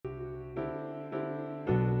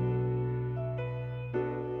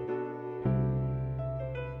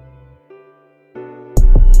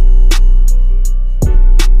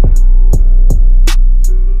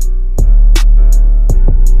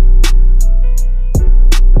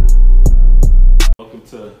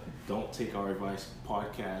Take Our Advice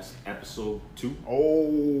podcast, episode 2. Oh,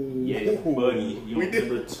 Yeah, buddy. You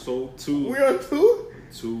remember episode 2? We on 2?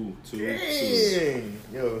 2. Dang.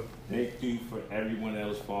 Yo. Thank you for everyone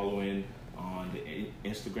else following on the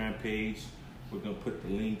Instagram page. We're gonna put the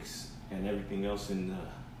links and everything else in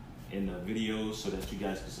the videos so that you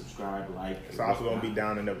guys can subscribe, like. It's also gonna be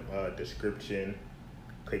down in the description.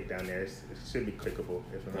 Click down there. It should be clickable.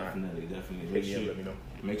 If not, definitely. let me know.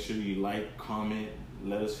 Make sure you like, comment,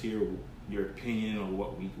 let us hear your opinion on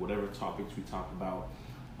whatever topics we talk about.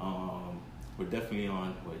 We're definitely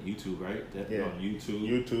on YouTube, right? Definitely on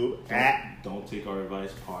YouTube. Don't Take Our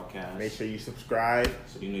Advice podcast. Make sure you subscribe.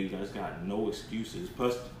 So you guys got no excuses.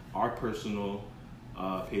 Plus, our personal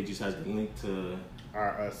pages has the link to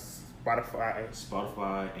our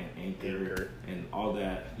Spotify and Anchor and all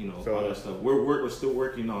that. So, all that stuff. We're still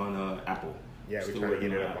working on Apple. Yeah, we're trying to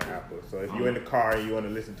get it up on Apple. So if you're in the car and you want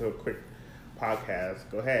to listen to a quick podcast,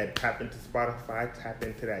 go ahead, tap into Spotify, tap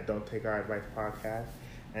into that Don't Take Our Advice podcast,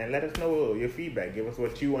 and let us know your feedback. Give us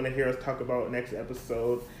what you want to hear us talk about next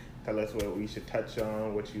episode. Tell us what we should touch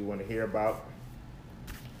on, what you want to hear about.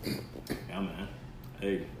 Yeah, man.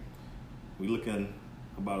 Hey, we looking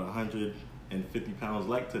about 150 pounds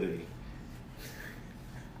light today.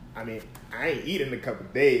 I mean, I ain't eating in a couple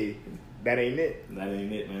days. That ain't it. That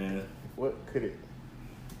ain't it, man. What could it?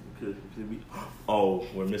 Could be? Oh,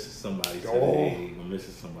 we're missing somebody today. We're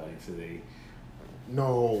missing somebody today.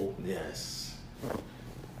 No. Yes. I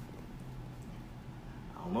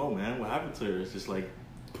don't know, man. What happened to her? It's just like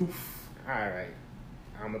poof. All right.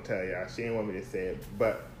 I'm gonna tell y'all. She didn't want me to say it,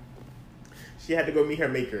 but she had to go meet her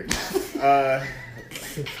maker.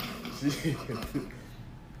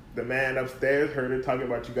 The man upstairs heard her talking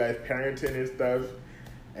about you guys parenting and stuff,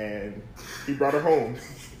 and he brought her home.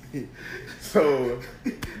 So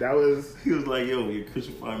that was. He was like, "Yo, you're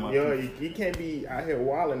crucifying my." Yo, you can't be out here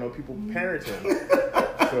wilding on people parenting.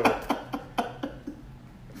 So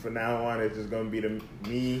from now on, it's just gonna be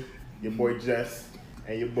me, your boy Jess,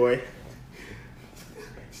 and your boy.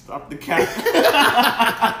 Stop the cat.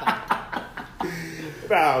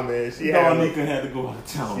 Nah, man. Nika had to go out of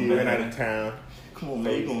town. She went out of town. Come on,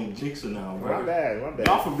 man. You're going to jinx her now, bro. My bad.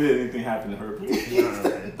 God forbid anything happen to her, please. Nah,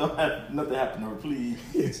 man. Don't have nothing happen to her,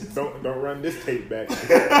 please. Don't run this tape back.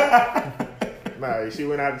 Nah, she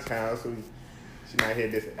went out of town, so she's not here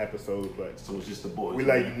this episode, but. So it's just the boys. We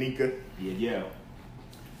like you, Nika. Yeah.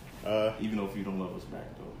 Even though if you don't love us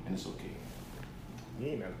back, though, and it's okay. You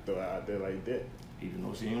ain't have to throw it out there like that. Even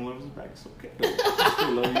though she ain't love us back, it's okay. I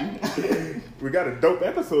still love you. We got a dope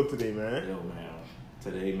episode today, man. Yo, man.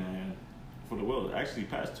 Today, man. For the world. Actually,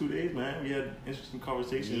 past 2 days, man, we had interesting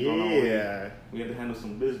conversations going on. We had to handle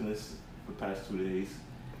some business for the past 2 days.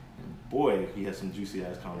 And boy, he had some juicy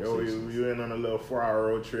ass conversations. Yo, we went on a little 4-hour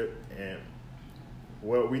road trip, and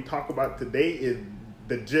what we talk about today is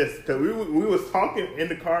the gist. Cause we was talking in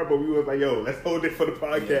the car, but we was like, yo, let's hold it for the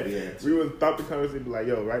podcast. Yeah. We was thought the conversation like,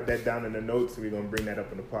 yo, write that down in the notes. We're gonna bring that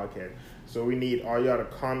up in the podcast. So we need all y'all to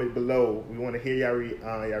comment below. We want to hear y'all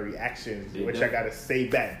reactions. What y'all gotta say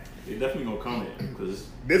back. They're definitely gonna comment because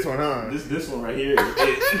this one, huh? This one right here is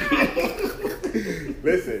it.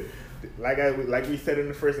 Listen, like we said in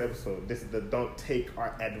the first episode, this is the Don't Take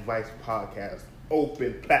Our Advice podcast.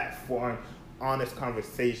 Open platform, honest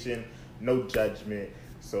conversation, no judgment.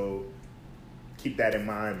 So keep that in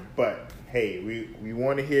mind. But hey, we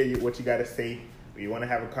want to hear what you got to say. We want to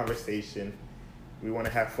have a conversation. We want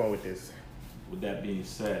to have fun with this. With that being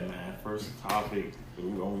said, man, first topic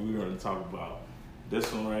we're going to talk about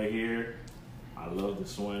this one right here. I love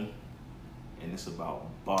this one, and it's about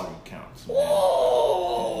body counts, man.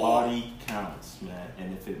 Body counts, man,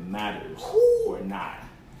 and if it matters or not.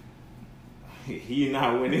 He and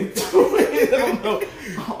I went into it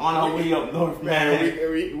on our way up north, man.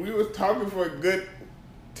 We was talking for a good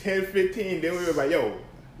 10, 15. Then we was like, yo,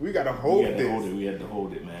 we got to hold this. We had to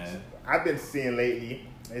hold it, man. I've been seeing lately,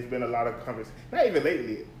 it's been a lot of conversations. Not even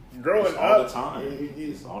lately. Growing it's all up. The time.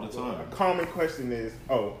 It's all the time. A common question is,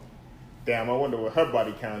 oh, damn, I wonder what her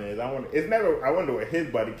body count is. I wonder what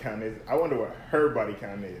his body count is. I wonder what her body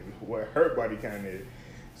count is.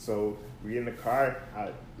 So we in the car.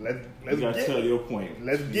 Let's tell your point.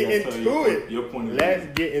 Let's get into it. Your point of view. Let's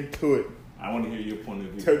get into it. I want to hear your point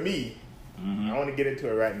of view. To me, I want to get into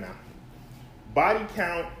it right now. Body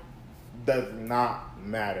count does not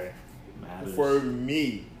matter. It matters. For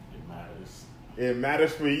me. It matters. It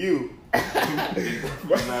matters for you.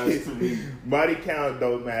 It matters to me. Body count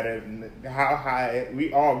don't matter. How high?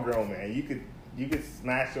 We all grown, man. You could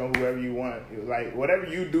smash on whoever you want. Like whatever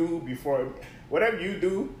you do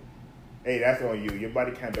Hey, that's on you. Your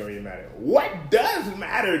body count don't really matter. What does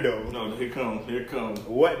matter though? No, here comes.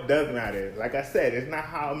 What does matter? Like I said, it's not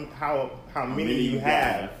how many you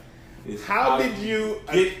have. It's how did you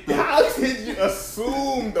assume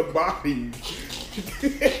the bodies?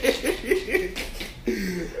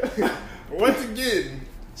 Once again.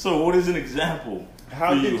 So what is an example?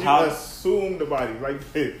 How did you assume the bodies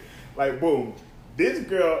like this? Like boom, this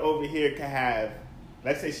girl over here can have.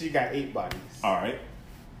 Let's say she got 8 bodies. All right.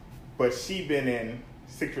 But she been in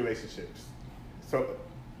 6 relationships. So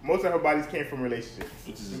most of her bodies came from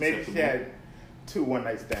relationships. Maybe she had 2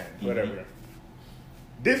 one-night stands, whatever.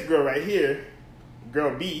 This girl right here,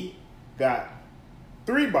 girl B, got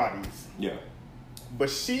 3 bodies. Yeah. But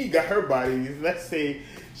she got her bodies, let's say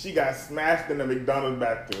she got smashed in the McDonald's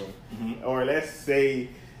bathroom. Or let's say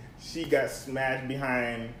she got smashed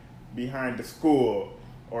behind the school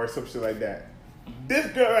or some shit like that. This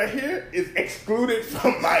girl right here is excluded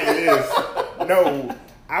from my list. No,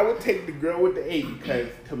 I would take the girl with the 8 because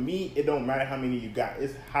to me, it don't matter how many you got.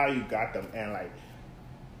 It's how you got them. And like,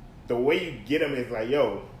 the way you get them is like,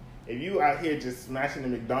 yo, if you out here just smashing the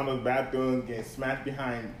McDonald's bathroom, getting smashed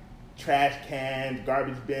behind trash cans,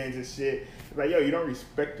 garbage bins and shit, it's like, yo, you don't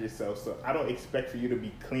respect yourself. So I don't expect for you to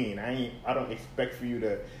be clean. I don't expect for you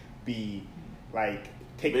to be like,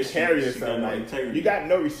 take care of yourself. Like, you got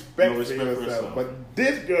no respect for yourself. But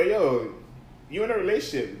this girl, yo, you in a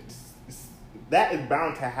relationship, that is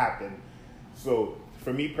bound to happen. So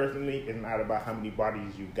for me personally, it's not about how many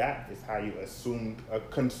bodies you got. It's how you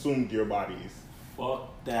consumed your bodies.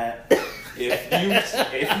 Fuck that.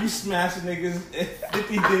 If you smash niggas,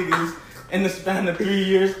 50 niggas in the span of 3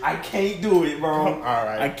 years, I can't do it, bro. All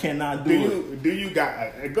right. I cannot do it. Do you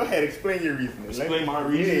got? Go ahead, explain your reasoning. Explain my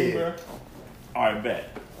reasoning, bro. All right,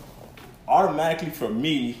 bet. Automatically for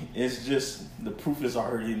me, it's just the proof is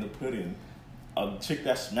already in the pudding. A chick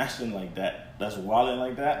that's smashing like that, that's wilding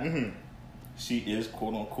like that, she is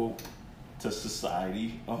quote unquote to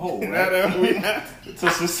society a whole, right? To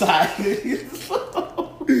society.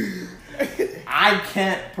 I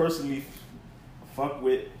can't personally fuck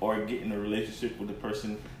with or get in a relationship with a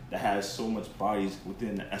person that has so much bodies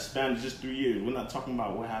within a span of just 3 years. We're not talking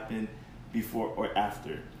about what happened before or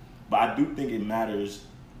after. But I do think it matters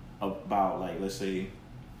about, like, let's say,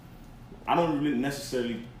 I don't really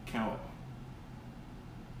necessarily count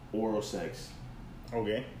oral sex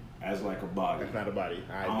as like a body. That's not a body.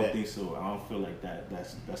 I don't think so. I don't feel like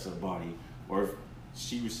that's a body. Or if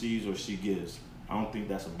she receives or she gives, I don't think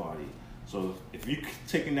that's a body. So if you're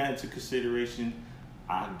taking that into consideration,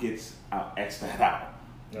 I'll X that out.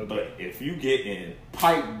 Okay. But if you get in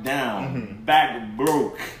pipe down, back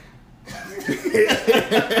broke,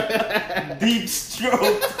 deep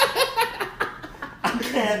stroke, I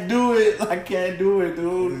can't do it,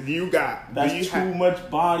 dude. That's too much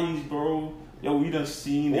bodies, bro. Yo, we done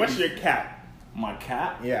seen. What's your cap? My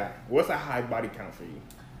cap? Yeah. What's a high body count for you?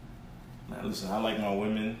 Man, listen, I like my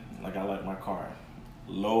women like I like my car.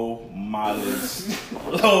 Low mileage.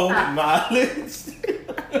 Low mileage.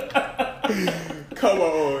 Come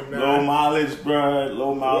on, now. Low mileage, bro.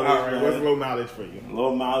 Low mileage. All right, what's low mileage for you?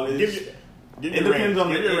 Low mileage. Give it depends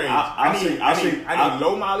on the range. I need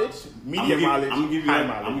low mileage, medium mileage, high mileage.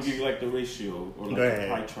 I'm gonna give you like the ratio or like the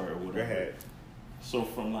pie chart or whatever. Go ahead. So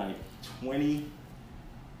from like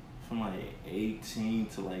 18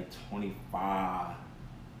 to like 25,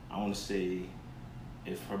 I want to say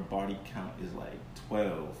if her body count is like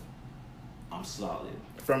 12, I'm solid.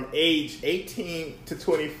 From age 18 to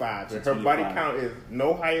 25, if her body count is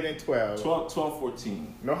no higher than 12. 12,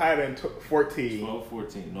 14. No higher than 14. 12,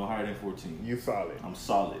 14. No higher than 14. You solid. I'm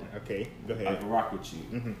solid. Okay, go ahead. I can rock with you.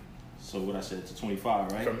 Mm-hmm. So what I said to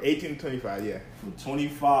 25, right? From 18 to 25, yeah. From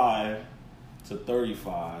 25 to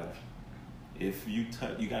 35, if you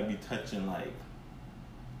gotta be touching like,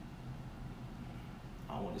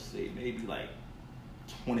 I want to say maybe like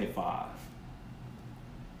 25.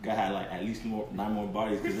 Gotta have like at least 9 more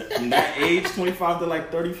bodies, because in that age, 25 to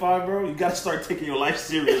like 35, bro, you gotta start taking your life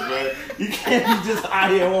serious, bro. You can't be just out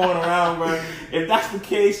here walking around, bro. If that's the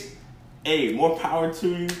case, hey, more power to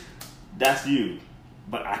you. That's you.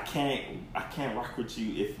 But I can't rock with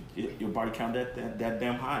you if your body count that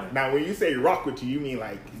damn high. Now, when you say rock with you mean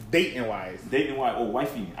like dating wise? Dating wise, or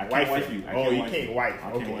wifey. I can't wife you. You can't wife.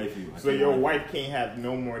 I can't wife you. So your wife can't have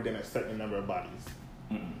no more than a certain number of bodies.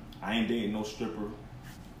 I ain't dating no stripper.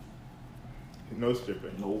 No stripper.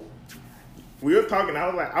 Nope. We were talking. I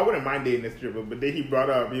was like, I wouldn't mind dating a stripper, but then he brought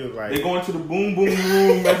up. He was like, they going to the boom boom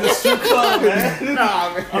room at the strip club, man.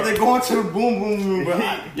 Nah, man. Oh, they going to the boom boom room, bro.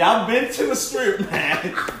 Y'all been to the strip,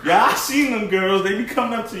 man. Y'all seen them girls. They be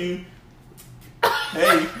coming up to you.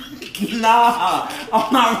 Hey, nah,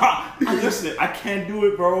 I'm not. Listen, I can't do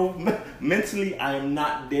it, bro. Mentally, I am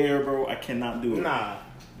not there, bro. I cannot do it. Nah,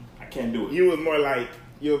 I can't do it. You was more like,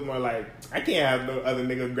 I can't have no other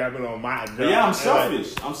niggas grabbing on my girl. Yeah, I'm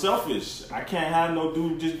selfish. I'm selfish. I can't have no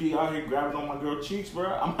dude just be out here grabbing on my girl cheeks, bro.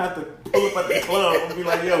 I'm gonna have to pull up at the club and be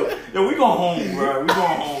like, yo, we going home, bro. We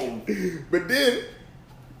going home. But then,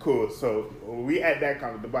 cool. So we at that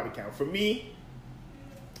count, the body count. For me,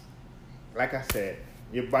 like I said,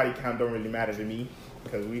 your body count don't really matter to me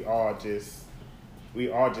because we all just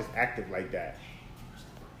active like that.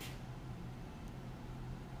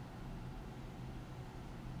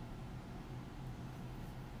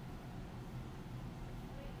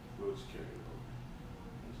 We'll just carry it over.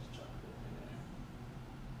 Let's just chop it up in there.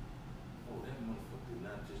 Oh, that motherfucker did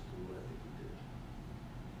not just do what I think he did.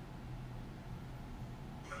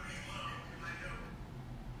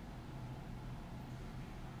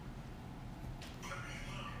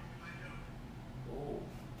 Oh.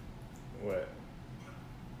 What?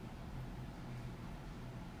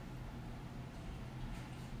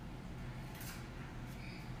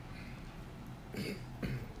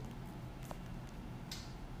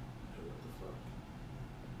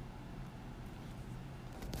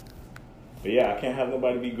 But yeah, I can't have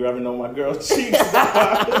nobody be grabbing on my girl's cheeks. And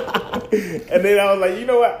then I was like, you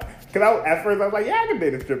know what? Because at first I was like, yeah, I can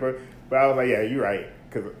date a stripper. But I was like, yeah, you're right.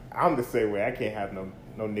 Because I'm the same way. I can't have no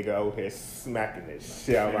nigga out here smacking this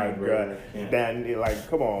shit out of my girl. That, like,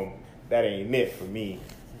 come on. That ain't it for me.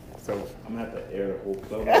 So I'm gonna have to air the whole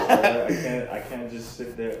club out, bro. I can't just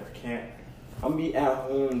sit there. I can't. I'm be at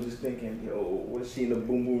home just thinking, yo, what's she in the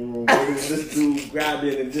boom boom room? What is this dude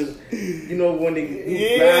grabbing and just, you know, when they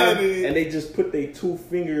grab and they just put their two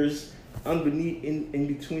fingers underneath in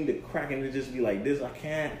between the crack and it just be like this. I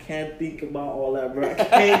can't think about all that, bro. I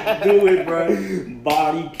can't do it, bro.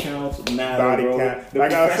 Body counts matter, body bro. count. The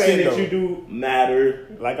like I was saying, that though, you do matter.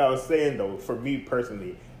 Like I was saying though, for me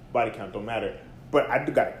personally, body count don't matter. But I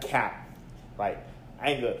do got a cap. Like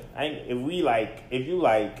if you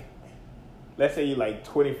like, let's say you like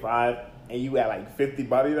 25 and you got like 50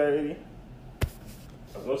 bodies already.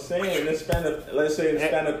 That's what I'm saying. In the span of, let's say, in the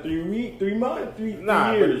span of 3 months, 3 years,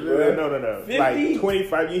 but, bro. No. 50? Like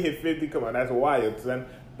 25, you hit 50. Come on, that's wild, son.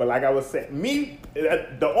 But like I was saying,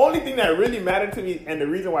 the only thing that really mattered to me, and the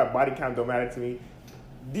reason why body count don't matter to me,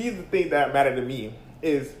 these are the things that matter to me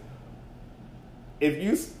is if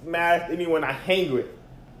you smash anyone I hang with,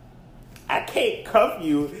 I can't cuff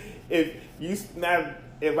you if you smash.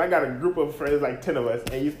 If I got a group of friends, like 10 of us,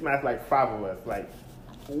 and you smash like 5 of us, like,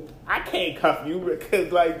 I can't cuff you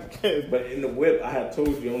because, like... But in the whip, I had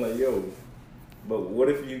told you, I'm like, yo, but what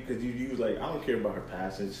if because you use, like, I don't care about her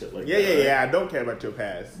past and shit like that. Yeah, I don't care about your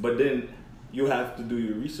past. But then you have to do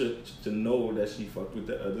your research to know that she fucked with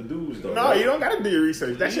the other dudes, though. No, right? You don't gotta do your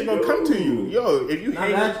research. That shit gonna come to you. Yo, if you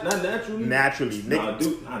hang not naturally. Naturally. Nah,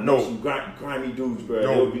 dude, I know some grimy dudes, bro. No,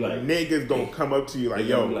 they'll be like... Niggas gonna come up to you like,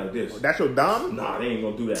 yo, be like this. That's your dom? Nah, they ain't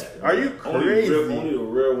gonna do that. Are you crazy? Only the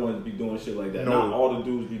real ones be doing shit like that. No. Not all the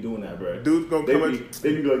dudes be doing that, bro. Dudes gonna come up...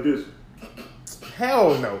 They be like this.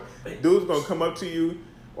 Hell no. Dudes gonna come up to you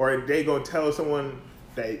or they gonna tell someone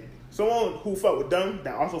who fuck with Dom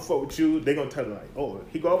that also fuck with you, they gonna tell them like, oh,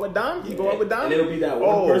 he go out with Dom? He go out with Dom? And it'll be that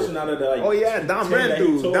one person out of the like. Oh yeah, Dom ran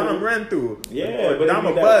through. Yeah, but Dom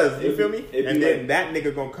a buzz, you feel me? And then like, that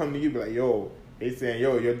nigga gonna come to you be like, yo, they saying,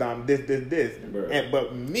 yo, your Dom this.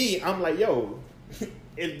 But me, I'm like, yo,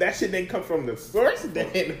 if that shit didn't come from the source,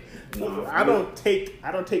 then I don't take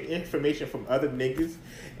information from other niggas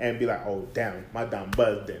and be like, oh damn, my Dom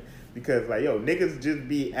buzzed then. Because like, yo, niggas just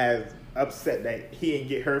be as upset that he didn't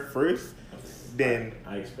get her first than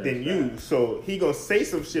you. So he gonna say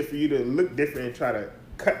some shit for you to look different and try to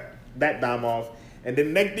cut that Dom off. And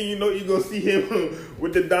then next thing you know, you gonna see him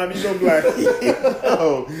with the Dom. You gonna be like,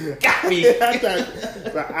 oh, got me.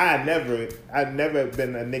 So I never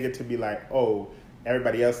been a nigga to be like, oh,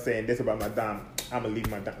 everybody else saying this about my Dom, I'm gonna leave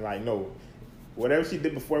my Dom. Like, no. Whatever she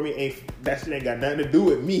did before me, that shit ain't got nothing to do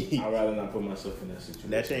with me. I'd rather not put myself in that situation.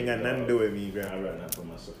 That shit ain't got nothing to do with me, bro. I'd rather not put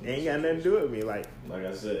myself in that situation. Ain't got nothing to do with me. Like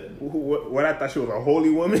I said. What I thought she was a holy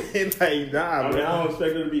woman? Like, nah, I mean, I don't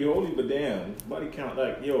expect her to be holy, but damn, body count,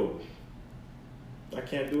 like, yo, I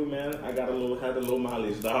can't do it, man. I got had a low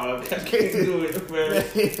mileage, dog. I can't do it, man.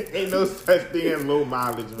 Ain't no such thing as low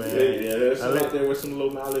mileage, man. Yeah, there's some out there with some low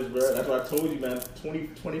mileage, bro. That's why I told you, man.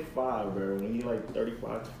 25, bro. When you like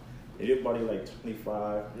 35. Everybody like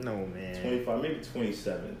 25. No, man. 25, maybe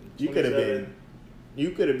 27. You could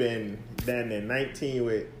have been done at 19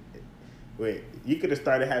 with you could have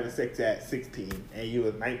started having sex at 16 and you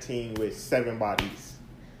was 19 with 7 bodies.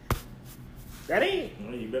 That ain't.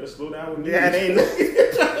 Well, you better slow down with me. Yeah, that ain't.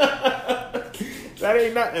 That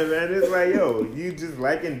ain't nothing, man. It's like, yo, you just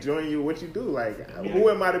like enjoying what you do. Like, who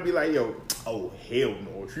am I to be like, yo, oh, hell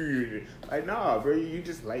no. Like, nah, bro, you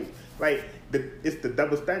just like, it's the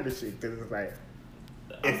double standard shit. Because it's like,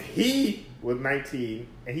 if he was 19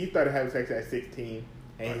 and he started having sex at 16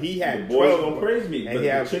 and he had the boys 12, gonna praise me, and he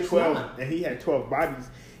had 12, and he had 12 bodies,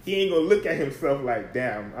 he ain't gonna look at himself like,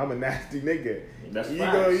 damn, I'm a nasty nigga. That's you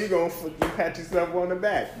gonna pat yourself on the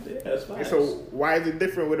back. Yeah, that's fine. So why is it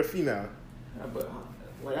different with a female? Yeah, but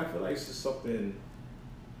like I feel like it's just something.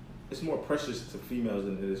 It's more precious to females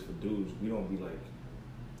than it is for dudes. We don't be like,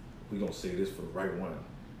 we gonna say this for the right one.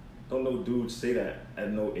 Don't no dudes say that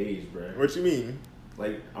at no age, bro. What you mean?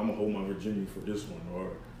 Like, I'm gonna hold my virginity for this one,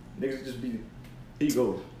 or niggas just be, here you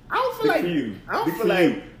go. I don't feel like you. I don't feel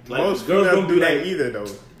like most girls don't do that either, though.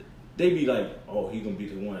 They be like, oh, he gonna be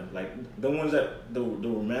the one. Like the ones that the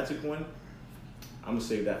romantic one, I'm gonna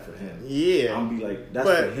save that for him. Yeah, I'm gonna be like, that's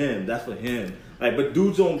for him. That's for him. Like, but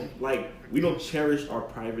dudes don't like. We don't cherish our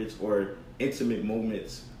privates or intimate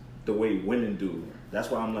moments the way women do. That's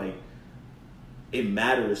why I'm like, it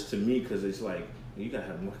matters to me because it's like you gotta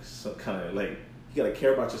have more some kind of like. You gotta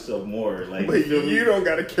care about yourself more, like. But you don't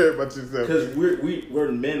gotta care about yourself because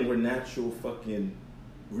we're men. We're natural fucking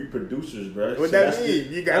reproducers, bro. What that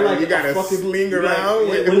mean? You gotta fucking sling around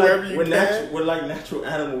with whoever you can. We're like natural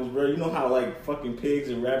animals, bro. You know how like fucking pigs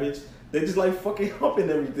and rabbits, they just like fucking humping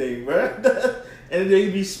everything, bro. And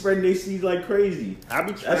they be spreading their seeds like crazy. I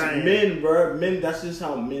be trying. That's men, bro. Men. That's just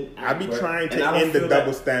how men act. I be trying to end the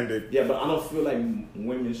double standard. Yeah, but I don't feel like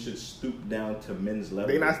women should stoop down to men's level.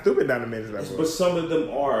 They're not stooping down to men's level. But some of them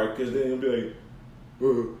are, because then they'll be like,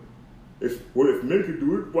 if men can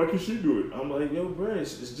do it, why can she do it? I'm like, yo, bro,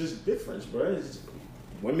 it's just difference, bro.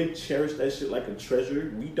 Women cherish that shit like a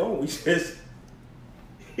treasure. We don't. We just,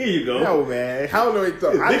 here you go. No, man. I don't know what you're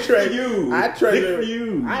talking. I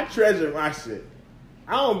treasure my shit.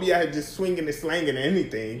 I don't be out here just swinging and slanging or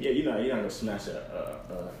anything. Yeah, you're not gonna smash a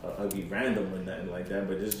ugly random or nothing like that.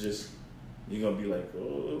 But it's just, you're gonna be like,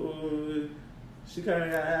 oh, she kind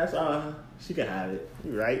of got ass. She can have it.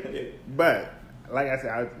 You're right. But like I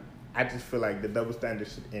said, I just feel like the double standard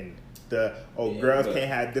should end. Girls can't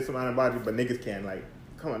have this amount of body, but niggas can. Like,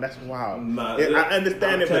 come on, that's wild. Nah, I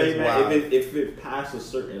understand it, but it's wild. If it passed a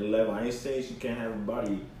certain level, I ain't saying she can't have a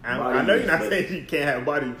body. I know you're not saying she can't have a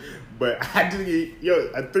body, but I just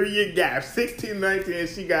a 3-year gap, 16, 19, and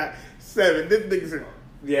she got 7. This nigga.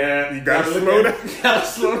 Yeah, you gotta slow down. You gotta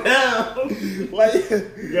slow down. Like,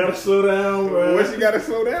 you gotta slow down, bro. What you gotta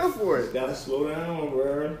slow down for? You gotta slow down,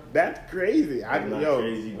 bro. That's crazy.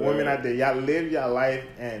 Crazy, bro. Women out there, y'all live your life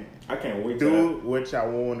and I can't wait. Do what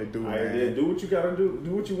y'all want to do, man. Yeah, do what you gotta do.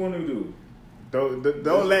 Do what you want to do.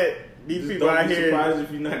 Don't let these people out here. Don't be surprised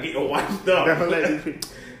if you're not getting wiped up. Don't let these people.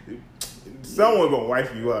 Someone gonna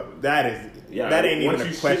wipe you up. That ain't even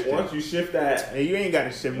a question. Once you shift that, and you ain't got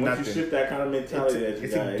to shift nothing. Once you shift that kind of mentality,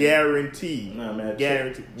 it's a guarantee. Nah, man,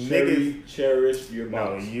 guarantee. Cherish your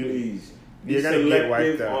body, please. You're gonna get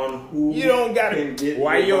wiped up. On who you don't gotta.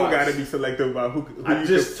 Why you don't gotta be selective about who? I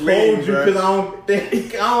just told you because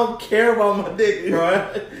I don't care about my dick,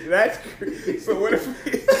 bro. That's crazy. So what if?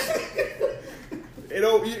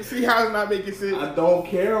 You see how it's not making sense? I don't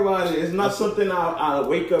care about it. It's not something I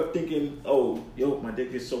wake up thinking, oh, yo, my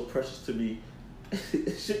dick is so precious to me.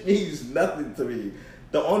 Shit means nothing to me.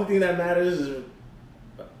 The only thing that matters is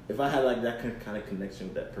if I had like that kind of connection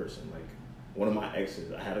with that person. Like one of my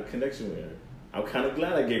exes, I had a connection with her. I'm kind of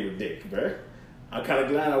glad I gave her dick, bro. I'm kind of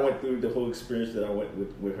glad I went through the whole experience that I went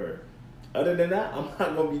with her. Other than that, I'm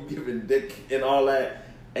not going to be giving dick and all that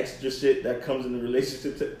extra shit that comes in the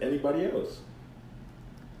relationship to anybody else.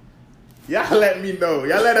 Y'all let me know.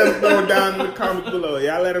 Y'all let us know down in the comments below.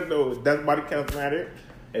 Y'all let us know. Does body count matter?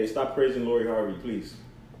 Hey, stop praising Lori Harvey, please.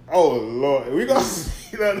 Oh Lord, we gonna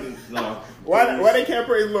see that. No. Why they can't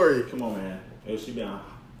praise Lori? Come on, man. Yo, she been.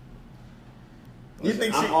 You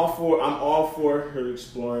think I'm all for her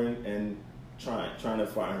exploring and trying to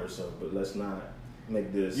find herself, but let's not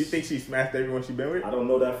make this. You think she smashed everyone she been with? I don't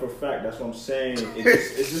know that for a fact. That's what I'm saying.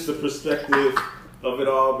 It's just the perspective of it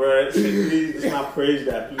all, bro. Please, let's not praise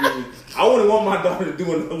that, please. I wouldn't want my daughter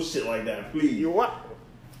doing no shit like that, please. You what?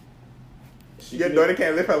 Your daughter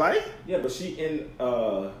can't live her life? Yeah, but she in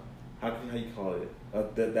how you call it?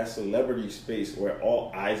 That celebrity space where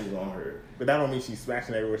all eyes is on her. But that don't mean she's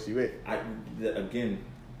smashing everywhere she with. Again,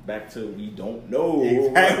 back to we don't know.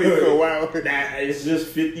 Exactly. So why? That it's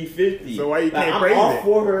just 50-50. So why you can't praise it?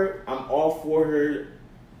 I'm all for her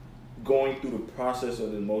going through the process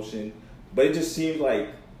of the emotion. But it just seems like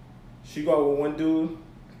she go out with one dude,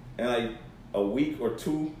 and like a week or 2, and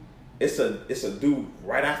then she cheat. And then it's like, oh, it's a dude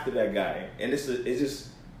right after that guy, and it just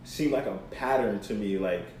seemed like a pattern to me.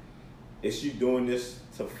 Like, is she doing this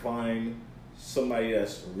to find somebody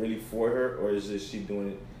that's really for her, or is she doing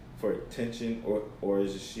it for attention, or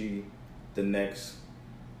is she the next,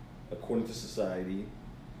 according to society,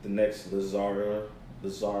 the next Lazara,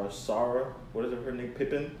 what is her name?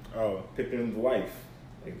 Pippin? Oh. Pippin's wife.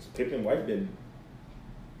 Like, Pippin's wife been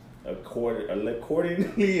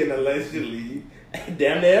accordingly and allegedly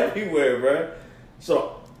damn near everywhere, bro.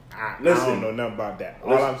 So, I don't know nothing about that.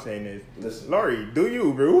 All I'm saying is, listen, Lori, do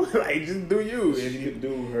you, bro? Like, just do you. If you could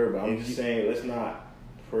do her, but I'm just saying, let's not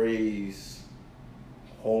praise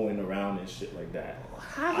hoeing around and shit like that.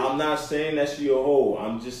 I'm not saying that she a hoe.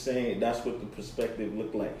 I'm just saying that's what the perspective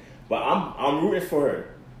looked like. But I'm rooting for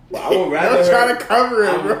her. But I would rather trying to cover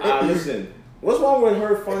it, bro. Listen, what's wrong with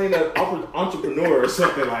her finding an entrepreneur or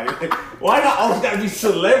something like that? Why not always gotta be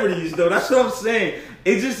celebrities though? That's what I'm saying.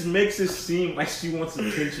 It just makes it seem like she wants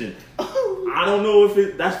attention. I don't know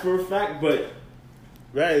if that's for a fact, but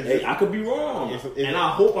hey, I could be wrong, and I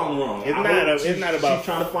hope I'm wrong. It's not about she's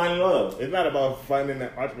trying to find love. It's not about finding an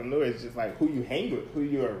entrepreneur. It's just like who you hang with, who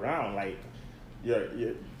you're around, like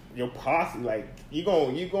your posse. Like you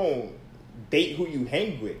gonna date who you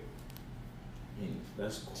hang with.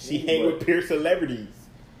 That's cool. She hang with peer celebrities.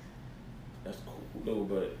 That's cool though,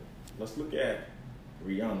 but let's look at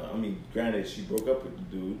Rihanna. I mean, granted, she broke up with the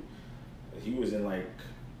dude. He was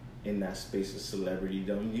in that space of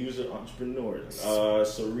celebritydom. He was an entrepreneur.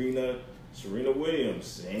 Serena Williams,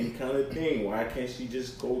 same kind of thing. Why can't she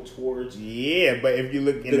just go towards? Yeah, but if you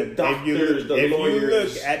look if you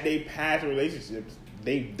look at their past relationships,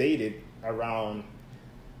 they dated around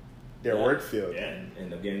their work field. Yeah,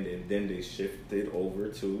 and again, then they shifted over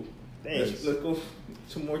to. Let's go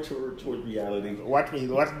toward reality. Watch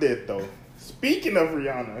this though. Speaking of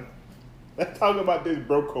Rihanna, let's talk about this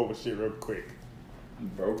bro code shit real quick.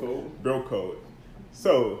 Bro code.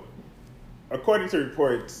 So, according to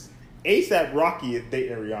reports, A$AP Rocky is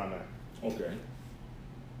dating Rihanna. Okay.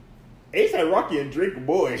 A$AP Rocky and Drake are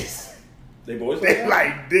boys. They boys? They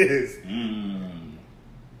like this.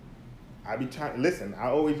 I be trying. Listen, I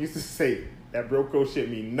always used to say that bro code shit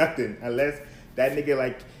mean nothing unless that nigga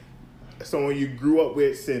like someone you grew up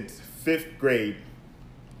with since 5th grade.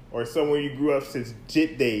 Or someone you grew up since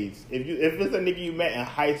JIT days. If it's a nigga you met in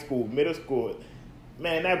high school, middle school,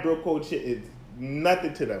 man, that bro code shit is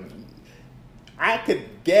nothing to them. I could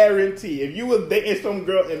guarantee if you was dating some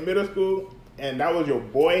girl in middle school and that was your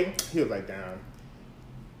boy, he was like, damn.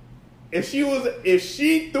 If she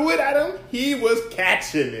threw it at him, he was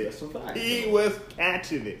catching it. That's a fact. He was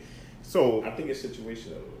catching it. So I think it's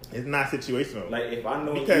situational. It's not situational. Like if I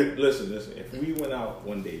know you, listen. If we went out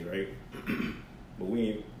one day, right? But we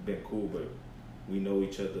ain't been cool, but we know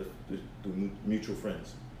each other through mutual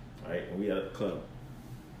friends, right? And we at a club,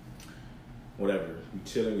 whatever. We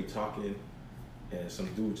chilling, we talking, and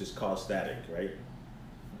some dude just called static, right?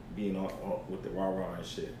 Being on with the rah-rah and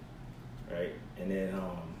shit, right? And then,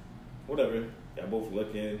 whatever, y'all both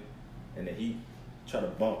looking, and then he try to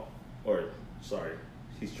bump,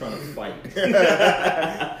 he's trying to fight.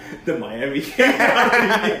 The Miami.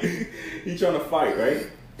 He trying to fight, right?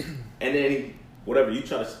 And then whatever, you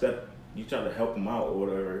try to help him out or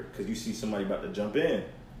whatever, because you see somebody about to jump in,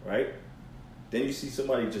 right? Then you see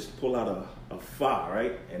somebody just pull out a fire,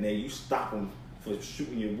 right? And then you stop him for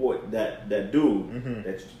shooting your boy, that dude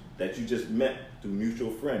that you just met through mutual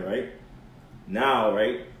friend, right? Now,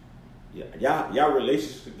 right? Yeah, y'all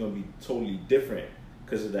relationship is gonna be totally different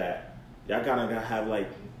because of that. Y'all gotta have like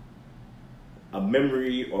a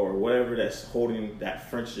memory or whatever that's holding that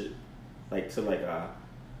friendship, like to like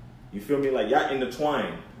you feel me? Like y'all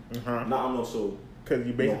intertwined. Not I'm also because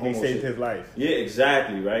you basically saved his life. Yeah,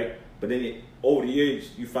 exactly, right. But then over the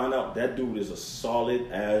years, you find out that dude is a solid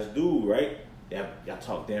ass dude, right? Y'all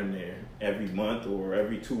talk damn near every month or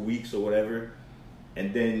every 2 weeks or whatever,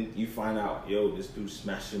 and then you find out, yo, this dude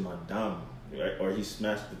smashing my dime, right? Or he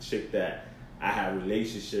smashed the chick that I had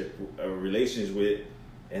relations with,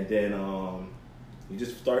 and then you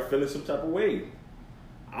just start feeling some type of way.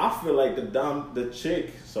 I feel like the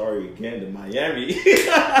chick, sorry again, the Miami.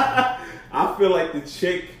 I feel like the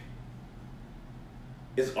chick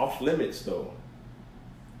is off limits though.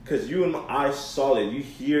 Cause you and I solid, you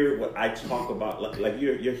hear what I talk about, like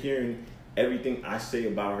you're hearing everything I say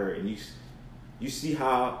about her, and you see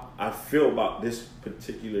how I feel about this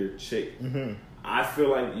particular chick. I feel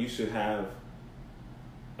like you should have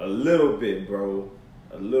a little bit, bro,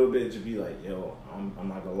 to be like, yo, I'm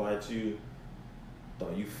not gonna lie to you.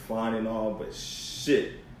 Thought you fine and all, but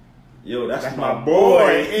shit, yo, that's my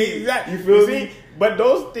boy. Exactly. You feel me? But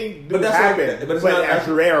those things do happen. But that's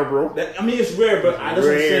rare, bro. I mean, it's rare, but that's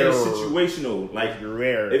what I'm saying. It's situational. Like, it's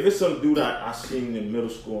rare. If it's some dude I seen in middle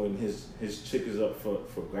school and his chick is up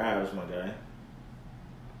for grabs, my guy.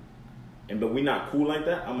 But we not cool like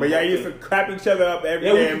that. But y'all used to clap each other up every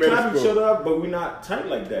day in middle school. We clap each other up, but we not tight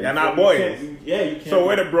like that. Y'all not boys. You can't. So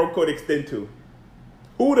where the bro code extend to?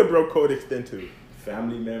 Who the bro code extend to?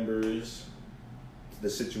 Family members, the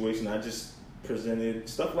situation I just presented,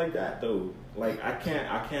 stuff like that though. Like I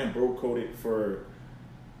can't bro code it for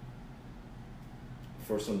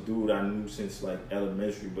some dude I knew since like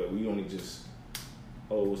elementary, but we only just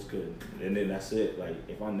what's good, and then that's it. Like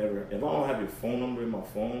if I don't have your phone number in my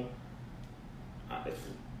phone,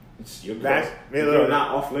 you're not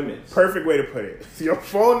off limits. Perfect way to put it. Your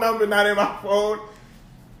phone number not in my phone.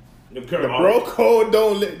 The bro code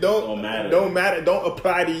don't matter. Don't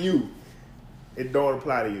apply to you. It don't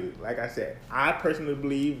apply to you. Like I said, I personally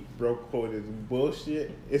believe bro code is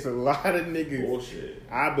bullshit. It's a lot of niggas. Bullshit.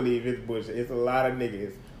 I believe it's bullshit. It's a lot of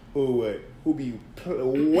niggas who be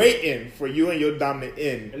waiting for you and your dominant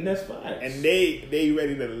end. And that's fine. And they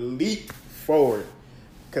ready to leap forward.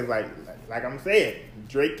 Cause like I'm saying,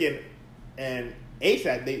 Drake and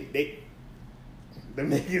ASAP, they them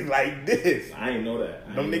niggas like this. I ain't know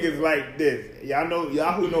that. Them niggas like this. Y'all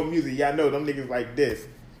who know music, y'all know them niggas like this.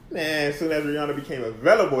 Man, as soon as Rihanna became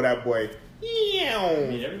available, that boy, I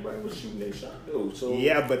mean, everybody was shooting their shot though. So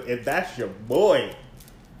yeah, but if that's your boy,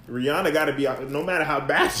 Rihanna gotta be, no matter how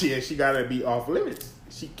bad she is, she gotta be off limits.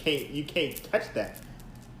 You can't touch that.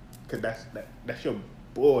 Cause that's your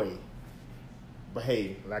boy. But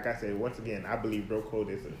hey, like I said, once again, I believe bro code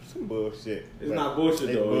is some bullshit. It's not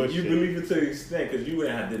bullshit though. Bullshit. You believe it to the extent because you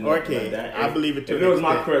wouldn't have done nothing like that. I believe it to the extent. If it was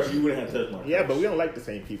my crush, you wouldn't have touched my crush. Yeah, but we don't like the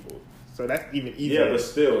same people. So that's even easier. Yeah, but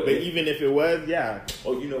still. But even if it was, yeah.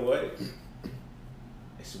 Oh, you know what?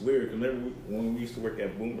 It's weird. Remember when we used to work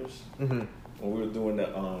at Boomers? Mm-hmm. When we were doing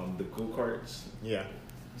the go-karts? Yeah.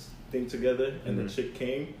 Thing together, and the chick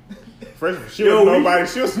came. First, she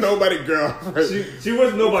was nobody girl. She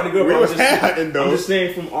was nobody girl. I'm just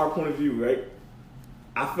saying from our point of view, right?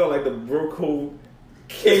 I felt like the bro code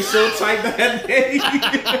came so tight that day.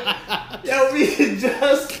 Yo,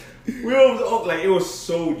 we were like, it was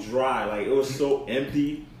so dry, like it was so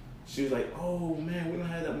empty. She was like, "Oh man, we don't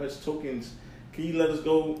have that much tokens. Can you let us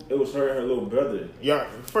go?" It was her and her little brother. Yeah,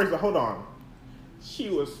 first, hold on. She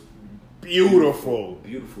was beautiful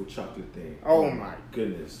chocolate thing. Oh my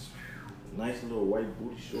goodness, nice little white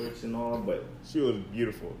booty shorts and all, but she was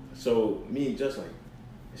beautiful. So me and just like,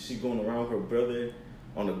 she going around her brother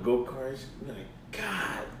on the go-karts. We're like,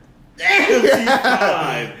 God damn, she's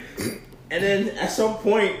fine. And then at some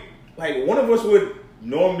point, like one of us would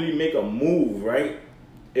normally make a move, right?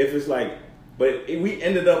 If it's like, but we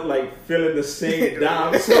ended up like feeling the same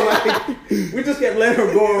down. So like, we just kept letting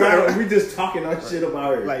her go around and we just talking our shit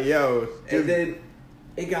about her. Like, yo. And then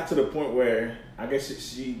it got to the point where I guess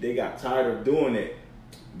they got tired of doing it.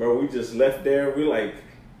 Bro, we just left there. We like,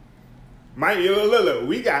 look,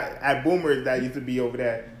 we got at Boomers that used to be over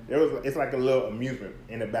there. It's like a little amusement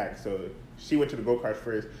in the back. So she went to the go-kart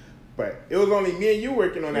first. But it was only me and you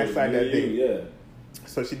working on that side that day. Yeah.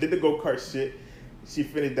 So she did the go-kart shit. She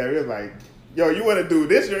finished that. We was like, yo, you want to do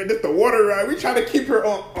this? This the water ride. We try to keep her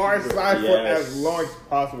on our side for as long as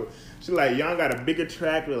possible. She's like, y'all got a bigger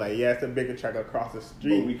track. We're like, yeah, it's a bigger track across the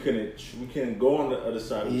street. But we couldn't go on the other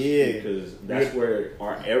side of the street because that's where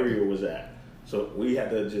our area was at. So we had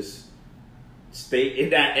to just stay in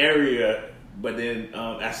that area. But then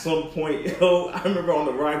at some point, I remember on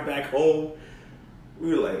the ride back home,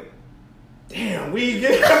 we were like, damn, we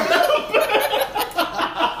get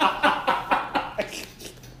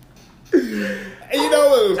And you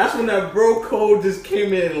know, that's when that bro code just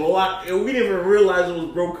came in a lot. And we didn't even realize it was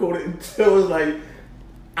bro coded until it was like,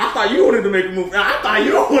 I thought you wanted to make a move. I thought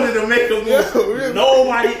you wanted to make a move. Yo,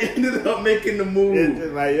 nobody ended up making the move. It's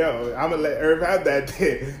just like, yo, I'm gonna let Irv have that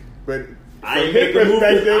day. But I ain't make a move.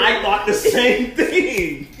 I thought the same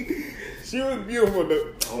thing. She was beautiful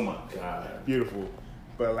though. Oh my god, beautiful.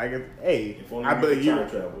 But like, I believe you.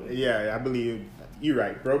 Yeah, I believe you're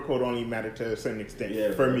right. Bro code only mattered to a certain extent.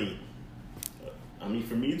 Yeah, for me. I mean,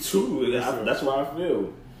 for me too. That's why I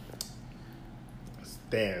feel.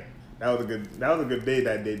 Damn, that was a good day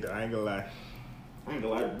that day. Though I ain't gonna lie.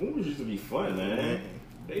 Boomers used to be fun, man.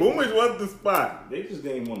 Boomers was the spot. They just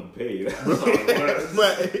didn't want to pay. That's all it was.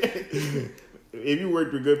 But if you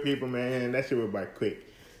worked with good people, man, that shit was by quick.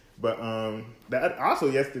 But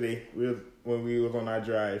also yesterday, when we was on our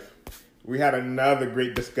drive, we had another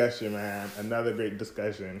great discussion, man. We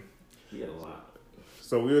had a lot.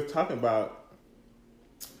 So we were talking about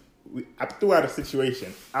I threw out a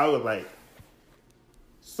situation. I was like,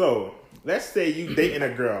 so let's say you dating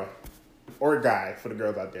a girl or a guy, for the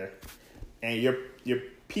girls out there, and your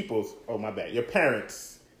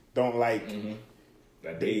parents don't like.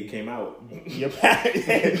 That day came out. Your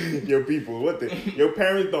parents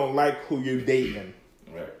don't like who you're dating.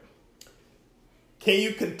 Right. Can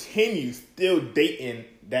you continue still dating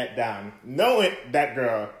that down, knowing that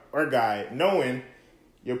girl or guy, knowing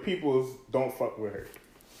your peoples don't fuck with her?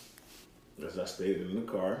 As I stated in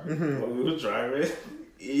the car when we were driving,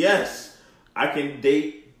 yes, I can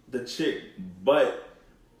date the chick, but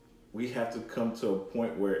we have to come to a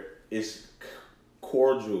point where it's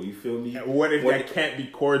cordial. You feel me? What if that can't be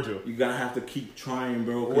cordial? You gotta have to keep trying,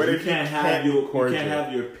 bro. What if you can't have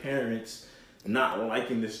your parents not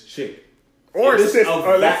liking this chick, or sister,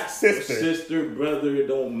 brother? It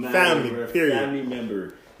don't matter. Family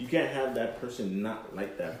member. You can't have that person not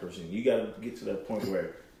like that person. You gotta get to that point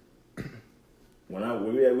where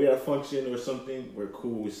when we had a function or something, we're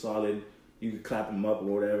cool, we're solid. You could clap them up or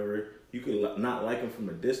whatever. You could not like them from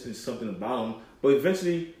a distance, something about them, but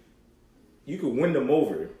eventually you could win them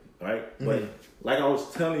over, right? But like I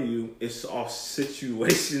was telling you, it's all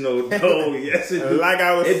situational, though. Yes, it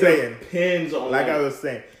depends on. I was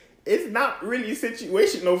saying, it's not really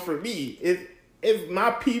situational for me. If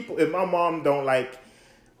my people, if my mom don't like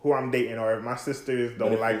who I'm dating, or if my sisters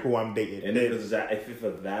don't like who I'm dating, and if it's a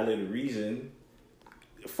valid reason,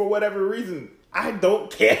 for whatever reason, I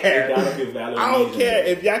don't care. It gotta be a valid I don't reason, care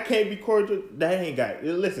if y'all can't be cordial. That ain't got it.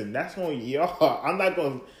 Listen, that's on y'all. I'm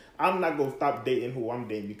not gonna stop dating who I'm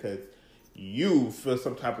dating because you feel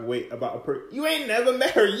some type of way about a person. You ain't never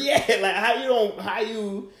met her yet. Like I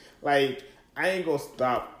ain't gonna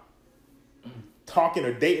stop talking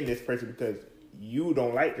or dating this person because you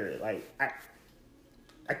don't like her. Like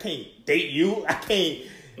I can't date you. I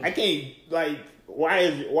can't like why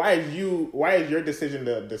is your decision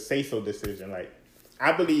the say so decision? Like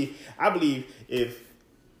I believe if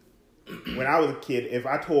when I was a kid, if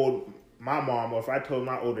I told my mom or if I told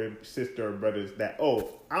my older sister or brothers that, oh,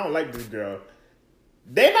 I don't like this girl,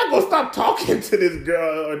 they're not gonna stop talking to this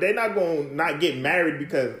girl, or they're not gonna not get married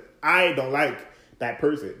because I don't like that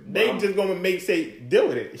person. They just gonna deal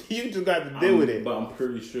with it. You just got to deal with it. But I'm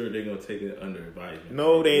pretty sure they're gonna take it under advisement.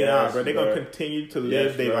 No, they not, bro. They're gonna continue to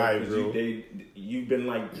live their lives, bro. You've been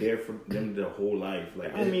like there for them their whole life.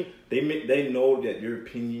 Like they know that your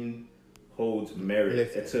opinion holds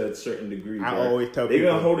merit to a certain degree. I always tell people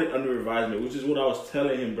they're gonna hold it under advisement, which is what I was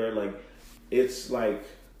telling him, bro. Like it's like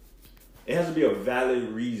it has to be a valid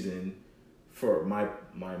reason for my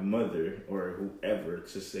mother or whoever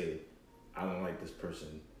to say, I don't like this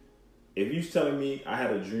person. If you're telling me I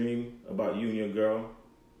had a dream about you and your girl,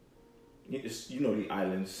 you know the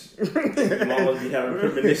islands. Mamas be having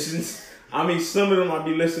premonitions. I mean, some of them I'll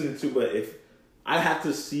be listening to, but if I have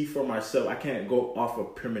to see for myself, I can't go off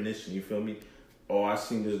of premonition, you feel me? Oh, I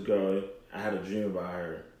seen this girl, I had a dream about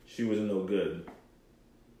her. She wasn't no good.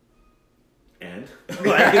 And?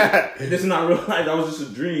 Like, this is not real life, that was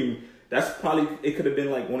just a dream. That's probably, it could have been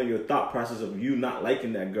like one of your thought process of you not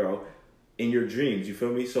liking that girl in your dreams, you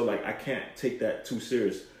feel me? So like I can't take that too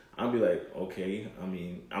serious. I'll be like, okay, I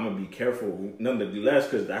mean, I'm gonna be careful nonetheless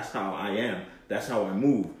because that's how I am. That's how I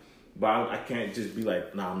move. But I can't just be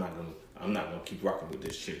like, nah, I'm not gonna keep rocking with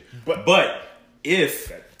this shit. But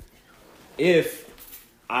if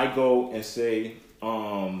I go and say,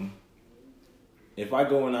 if I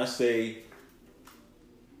go and I say,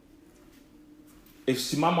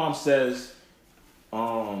 my mom says,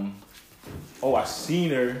 oh, I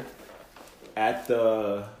seen her at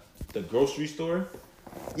the grocery store,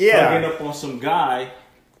 hugging up on some guy,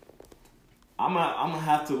 I'm gonna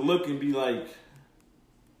have to look and be like,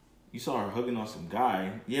 you saw her hugging on some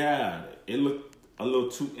guy? Yeah, it looked a little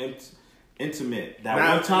too intimate. That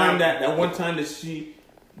one time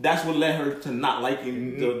that's what led her to not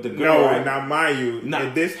liking the girl. No, right? now mind you,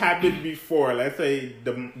 if this happened before, let's say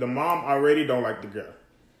the mom already don't like the girl.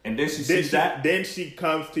 And then she sees that? Then she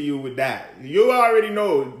comes to you with that. You already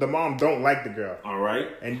know the mom don't like the girl. All right.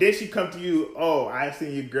 And then she come to you, oh, I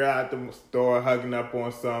seen your girl at the store hugging up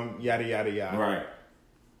on some yada, yada, yada.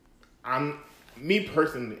 Right. Me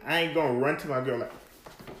personally, I ain't going to run to my girl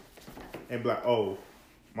and be like, oh,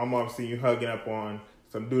 my mom seen you hugging up on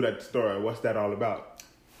some dude at the store. What's that all about?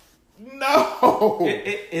 No.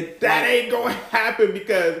 That ain't going to happen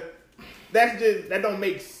because that don't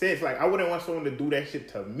make sense. Like, I wouldn't want someone to do that shit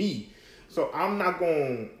to me. So I'm not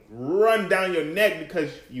going to run down your neck because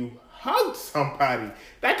you hugged somebody.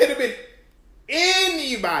 That could have been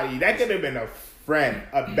anybody. That could have been a friend,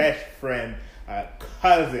 a best friend, a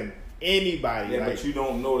cousin. anybody. Yeah, like, but you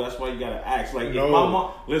don't know. That's why you gotta ask. Like, no, if my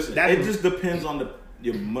mom, listen, it just depends on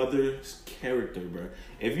your mother's character, bro.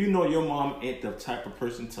 If you know your mom ain't the type of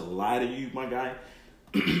person to lie to you, my guy,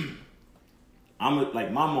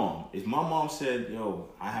 like my mom. If my mom said, "Yo,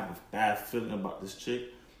 I have a bad feeling about this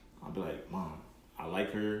chick," I'll be like, "Mom, I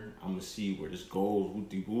like her. I'm gonna see where this goes,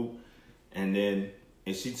 whoop whoop." And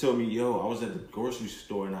she told me, "Yo, I was at the grocery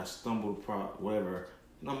store and I stumbled whatever."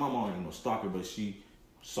 No, my mom ain't no stalker, but she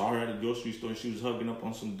saw her at the grocery store and she was hugging up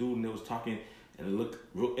on some dude and they was talking and it looked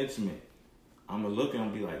real intimate. I'm gonna look and I'll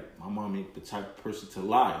be like, my mom ain't the type of person to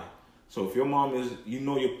lie. So if your mom is, your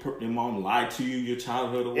mom lied to you, your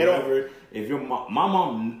childhood or whatever. If your my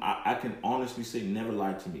mom, I can honestly say never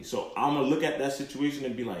lied to me. So I'm gonna look at that situation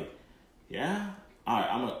and be like, yeah, all right,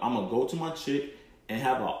 I'm gonna go to my chick and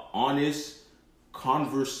have an honest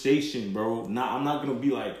conversation, bro. I'm not gonna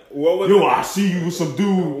be like, I see you with some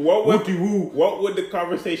dude. What would the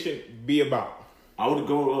conversation be about? I would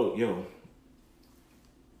go,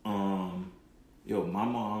 my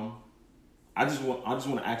mom. I just want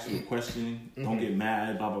to ask you a question. Don't get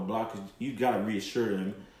mad, blah blah blah. Cause you gotta reassure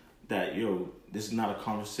them that this is not a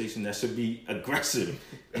conversation that should be aggressive.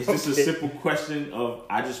 It's just a simple question of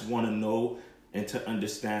I just want to know and to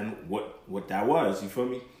understand what that was. You feel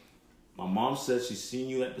me? My mom said she seen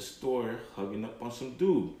you at the store hugging up on some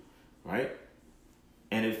dude, right?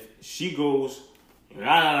 And if she goes,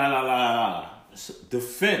 la la la la la,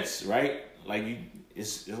 defense, right? Like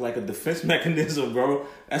it's like a defense mechanism, bro.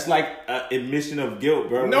 That's like an admission of guilt,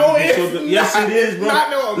 bro. No, yes, it is, bro.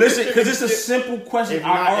 No, listen, because it's a simple question.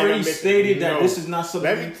 I already stated that this is not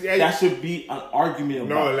something that should be an argument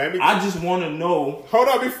about. I just want to know. Hold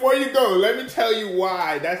on, before you go, let me tell you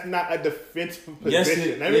why that's not a defensive position.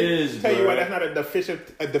 Yes, it is. Tell you why that's not a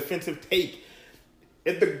defensive take.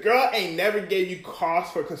 If the girl ain't never gave you cause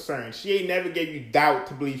for concern, she ain't never gave you doubt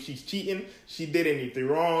to believe she's cheating, she did anything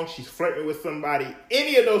wrong, she's flirting with somebody,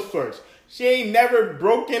 any of those sorts, she ain't never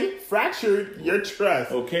fractured your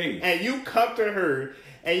trust. Okay. And you come to her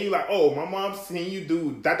and you like, oh, my mom seen you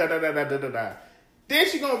do da da da da da da da da. Then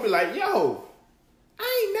she gonna be like, yo,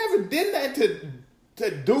 I ain't never did nothing to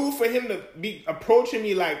do for him to be approaching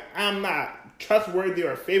me like I'm not trustworthy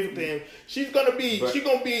or faithful to him. She's gonna be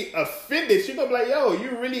offended. She's gonna be like, yo,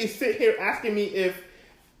 you really sit here asking me if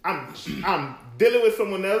I'm dealing with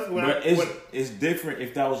someone else it's different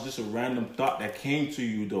if that was just a random thought that came to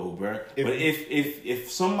you though, bro. But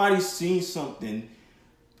if somebody's seen something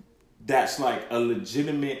that's like a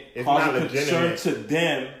legitimate cause of concern to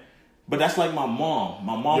them, but that's like my mom.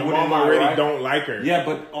 My mom already don't like her. Yeah,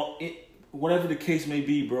 but whatever the case may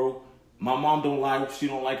be, bro, my mom don't like her, she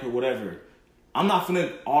don't like her, whatever. I'm not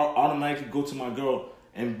finna automatically go to my girl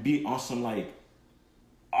and be on some like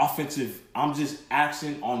offensive. I'm just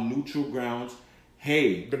asking on neutral grounds.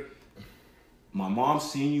 Hey, my mom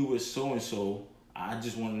seen you with so and so. I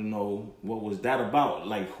just want to know what was that about.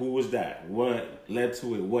 Like, who was that? What led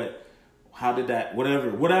to it? How did that?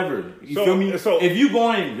 Whatever. You feel me? So if you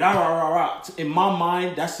going rah rah rah rah, in my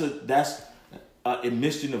mind, that's a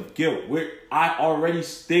admission of guilt. Where I already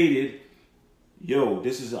stated. Yo,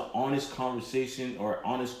 this is an honest conversation or an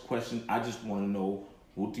honest question. I just want to know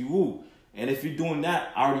woo. And if you're doing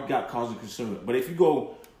that, I already got cause of concern. But if you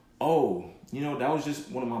go, that was just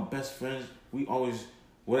one of my best friends. We always,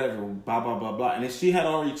 whatever, blah, blah, blah, blah. And if she had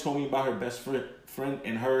already told me about her best friend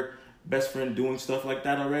and her best friend doing stuff like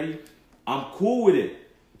that already, I'm cool with it.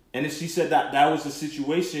 And if she said that was the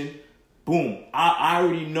situation, boom. I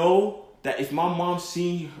already know that if my mom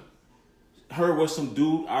seen her with some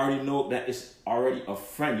dude, I already know that it's already a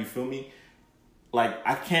friend. You feel me? Like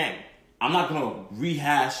I'm not gonna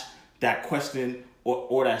rehash that question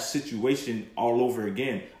or that situation all over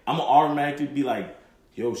again. I'm gonna automatically be like,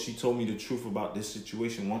 yo, she told me the truth about this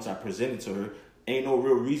situation once I presented to her. Ain't no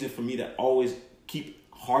real reason for me to always keep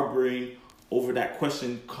harboring over that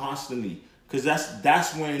question constantly. Cause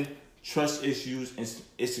that's when trust issues and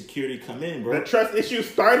insecurity come in, bro. The trust issues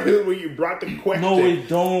started when you brought the question. No, it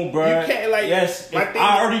don't, bro. You can't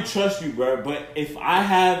I already trust you, bro. But if I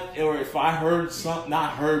heard something,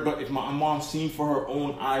 not heard, but if my mom seen for her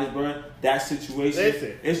own eyes, bro, that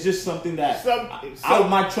situation, it's just something that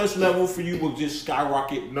my trust level for you will just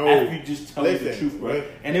skyrocket after you just tell me the truth, bro.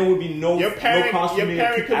 And there would be no cost for me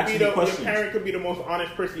to keep asking the questions. Your parent could be the most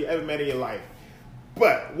honest person you ever met in your life.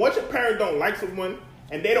 But once your parent don't like someone,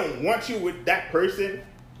 and they don't want you with that person,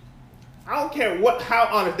 I don't care how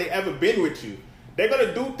honest they ever been with you. They're going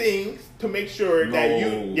to do things to make sure that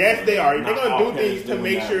you... Yes, they are. They're going to do things to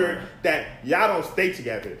make sure that y'all don't stay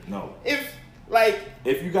together. No. If Like,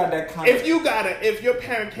 if you got that kind if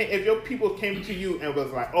your people came to you and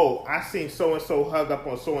was like, oh, I seen so and so hug up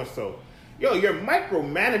on so and so. Yo, you're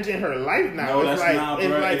micromanaging her life now. No, that's not, bro.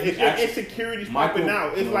 It's like if your insecurities popping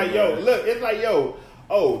out. It's like, yo, look, it's like, yo,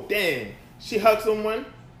 oh, dang, she hugged someone.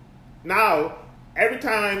 Now, every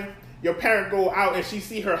time your parent go out and she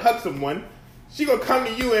see her hug someone, she gonna come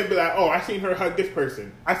to you and be like, oh, I seen her hug this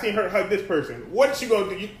person. I seen her hug this person. What she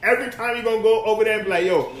gonna do? Every time you gonna go over there and be like,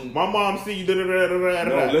 yo, my mom see you.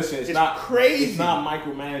 No, listen, it's not crazy. It's not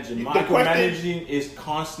micromanaging. Micromanaging is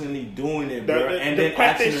constantly doing it, bro. And the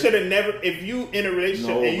question should have never. If you in a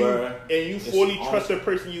relationship and you fully trust the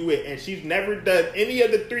person you with, and she's never done any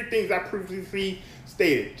of the 3 things I previously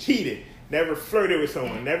stated: cheated, never flirted with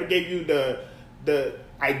someone, never gave you the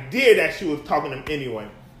idea that she was talking to anyone.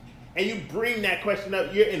 And you bring that question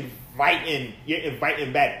up, you're inviting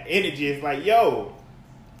bad energy. It's like, yo,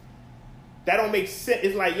 that don't make sense.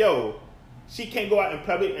 It's like, yo, she can't go out in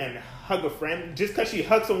public and hug a friend. Just because she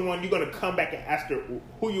hugged someone, you're going to come back and ask her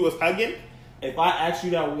who you was hugging? If I ask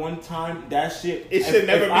you that one time, that shit... It should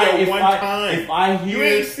never be a one time. If I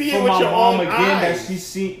hear from my mom again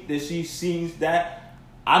that she sees that,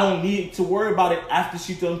 I don't need to worry about it after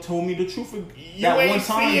she done told me the truth. You ain't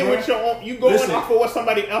seeing it with your own. You going off of what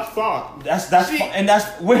somebody else thought. That's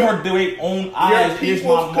with her their own eyes. Here's my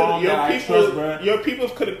mom that I trust, bro. Your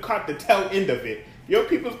peoples could have caught the tail end of it. Your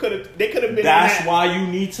peoples could have. They could have been. That's why you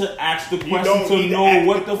need to ask the question to know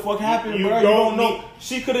what the fuck happened, bro. You don't know.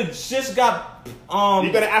 She could have just got.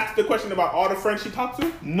 You gonna ask the question about all the friends she talked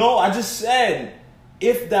to? No, I just said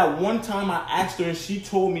if that one time I asked her and she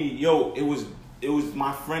told me, yo, it was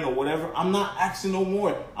my friend or whatever, I'm not asking no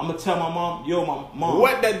more. I'm going to tell my mom, yo, my mom.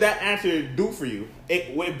 What did that answer do for you?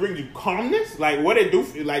 It brings you calmness? Like, what it do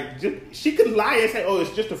for you? Like, she could lie and say, oh,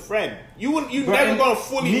 it's just a friend. You never going to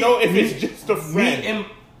fully know if it's just a friend.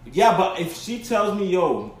 Yeah, but if she tells me,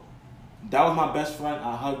 yo, that was my best friend,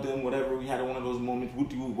 I hugged him, whatever, we had one of those moments,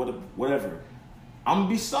 whatever, I'm going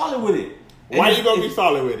to be solid with it. Why you going to be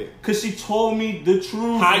solid with it? Because she told me the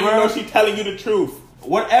truth, How you know she telling you the truth?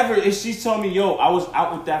 Whatever, if she's telling me, yo, I was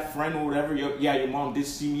out with that friend or whatever, your mom did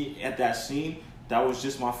see me at that scene, that was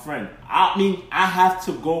just my friend. I mean, I have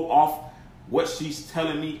to go off what she's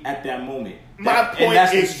telling me at that moment. My point and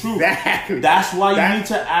that's exactly. True. That's why you need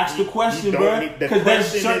to ask the question, bro. Because there's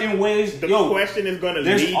certain ways. The question is going to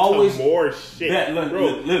lead to more shit.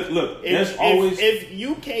 Look. If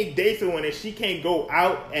you can't date someone and she can't go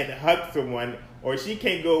out and hug someone, or she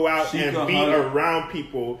can't go out and be around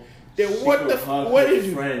people, then what is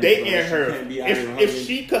you dating her? If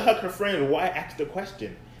she could hug her friends, why ask the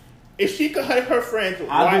question? If she could hug her friends,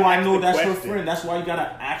 how do I know that's her friend? That's why you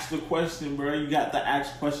gotta ask the question, bro. You got to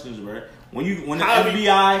ask questions, bro. When the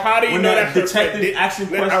FBI, when the detective asking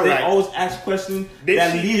questions, they always ask questions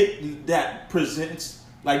that presents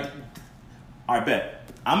like. All right, bet.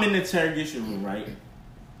 I'm in the interrogation room, right?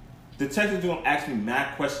 Detectives gonna ask me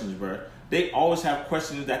mad questions, bro. They always have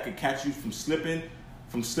questions that could catch you from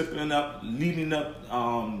slipping up, leading up,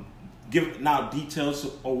 giving out details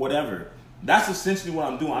or whatever. That's essentially what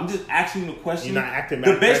I'm doing. I'm just asking the question. You're not acting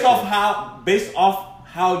based off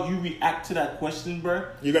how you react to that question, bro.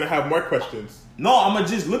 You're gonna have more questions. No, I'm gonna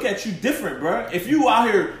just look at you different, bro. If you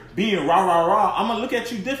out here being rah, I'm gonna look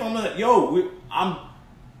at you different. I'm gonna, yo,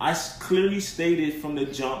 I clearly stated from the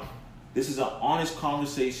jump, this is an honest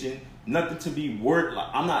conversation. Nothing to be worried. Like,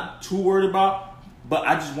 I'm not too worried about, but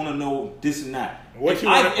I just want to know this and that.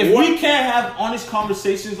 If we can't have honest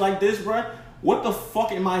conversations like this, bro, what the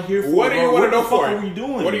fuck am I here for? What do you want to know for? What are we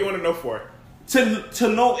doing? What do you want to know for? To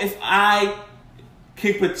know if I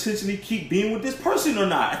can potentially keep being with this person or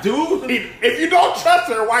not, dude. If you don't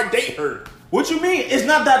trust her, why date her? What you mean? It's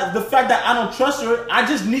not that the fact that I don't trust her. I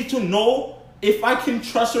just need to know if I can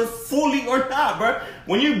trust her fully or not, bro.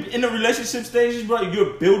 When you're in the relationship stages, bro,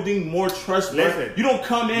 you're building more trust, bro. Listen, you don't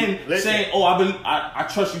come in saying, "Oh, I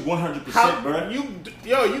trust you 100%, bro."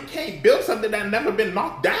 You can't build something that's never been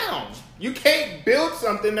knocked down. You can't build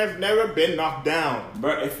something that's never been knocked down,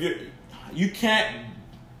 bro. If you can't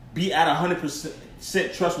be at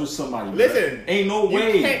 100% trust with somebody. Listen, bro. Ain't no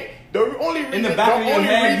way. The only reason in the back of your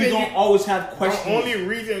head, you don't always have questions. The only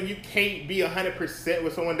reason you can't be 100%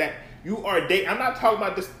 with someone that you are dating. I'm not talking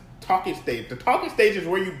about this talking stage. The talking stage is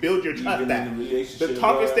where you build your trust. The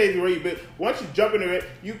talking stage is where you build. Once you jump into it,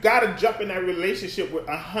 you gotta jump in that relationship with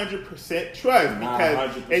 100% trust.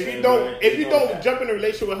 Because if you don't jump in a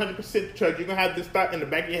relationship with 100% trust, you're gonna have this thought in the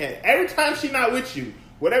back of your head. Every time she's not with you,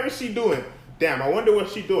 whatever she doing, damn, I wonder what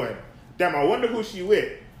she doing. Damn, I wonder who she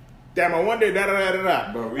with. Damn, I wonder, da da da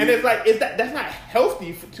da da. And it's like, that's not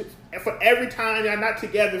healthy for every time y'all not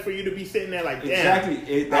together for you to be sitting there like, damn.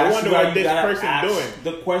 Exactly. I wonder what this person doing.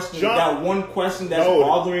 The question, that one question that's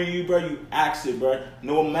bothering you, bro, you ask it, bro.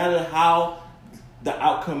 No matter how the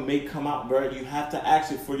outcome may come out, bro, you have to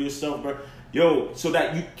ask it for yourself, bro. Yo, so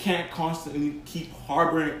that you can't constantly keep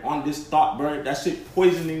harboring on this thought, bro. That shit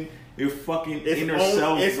poisoning your fucking inner self,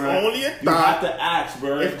 bro. It's only a thought. You have to ask,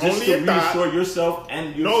 bro. It's just only to a thought. reassure yourself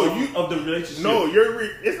and yourself of the relationship. No,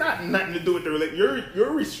 it's not nothing to do with the relationship.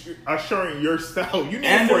 You're reassuring yourself. You need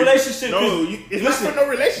and the relationship. No, it's not for no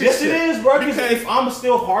relationship. Yes, it is, bro. Because if I'm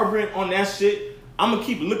still harboring on that shit, I'm gonna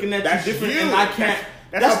keep looking at you different, and I can't.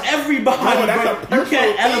 That's everybody. No, that's you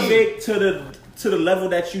can't elevate to the level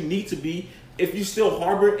that you need to be if you still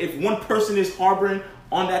harbor. If one person is harboring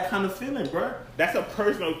on that kind of feeling, bro. That's a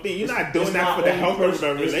personal thing. You're not doing that for the health of the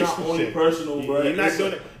relationship. It's not only personal, bro. You're not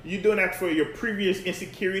doing it. You're doing that for your previous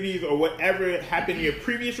insecurities or whatever happened in your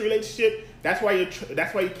previous relationship. That's why you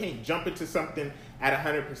can't jump into something at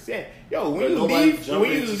 100%. Yo, when you leave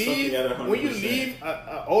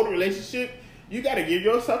an old relationship, you got to give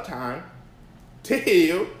yourself time to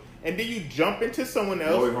heal, and then you jump into someone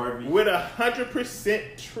else with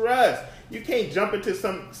 100% trust. You can't jump into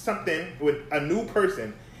something with a new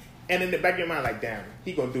person, and in the back of your mind, like, damn,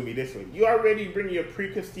 he gonna do me this way. You already bringing your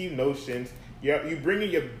preconceived notions. You bringing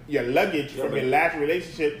your luggage from your last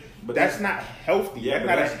relationship. But that's not healthy. That's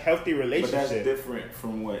not a healthy relationship. But that's different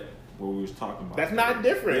from what we was talking about. That's not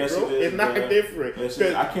different, yes, bro. It's not different.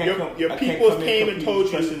 Because your peoples came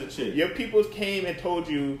and told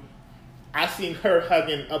you, I seen her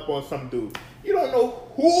hugging up on some dude. You don't know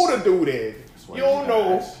who the dude is. You don't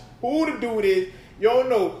know who the dude is. You don't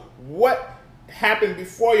know what happened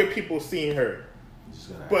before your people seen her.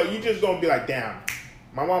 But you just gonna be like, damn,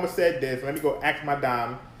 my mama said this. Let me go ask my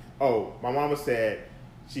dom. Oh, my mama said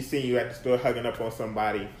she seen you at the store hugging up on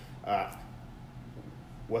somebody.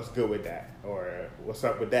 What's good with that? Or what's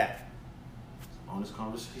up with that? Honest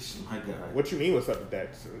conversation, my guy. What you mean what's up with that?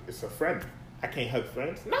 It's a friend. I can't hug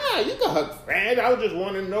friends. Nah, you can hug friends. I was just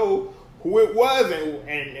want to know who it was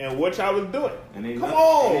and what y'all was doing. Come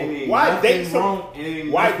on, why date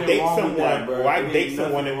someone? Why date someone? Why date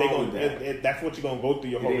someone if they gonna? That's what you're gonna go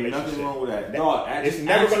through your whole relationship. Nothing wrong with that. No,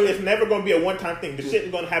 it's never gonna be a one-time thing. The shit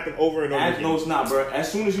is gonna happen over and over again. No, it's not, bro.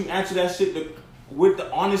 As soon as you answer that shit with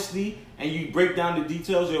the honesty and you break down the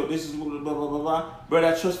details, yo, this is blah blah blah blah, bro.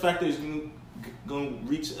 That trust factor is gonna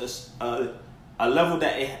reach a level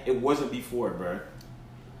that it wasn't before, bro.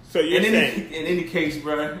 So you're saying, in any case,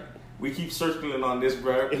 bro. We keep circling on this,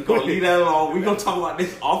 bro. We're going to leave that alone. We're going to talk about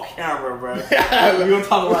this off camera, bro. We're going to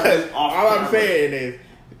talk about this off camera. All I'm saying is,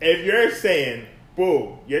 if you're saying,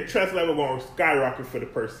 boom, your trust level going to skyrocket for the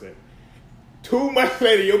person. 2 months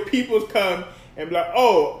later, your peoples come and be like,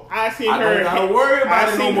 oh, I seen her. I don't got to worry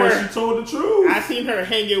about it no more. She told the truth. I seen her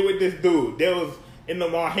hanging with this dude. They was in the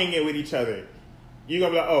mall hanging with each other. You're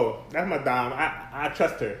going to be like, oh, that's my dom. I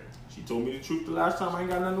trust her. She told me the truth the last time. I ain't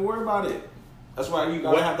got nothing to worry about it. That's why you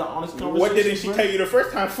gotta have the honest conversation. What didn't she tell you the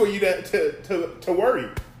first time for you to worry?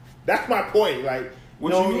 That's my point. Like,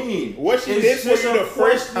 what you mean? What she did for you the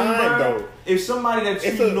first time, though? If somebody that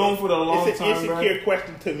you've known for the long time, it's an insecure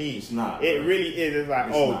question to me. It's not. It really is. It's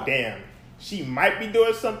like, damn, she might be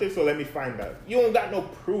doing something, so let me find out. You don't got no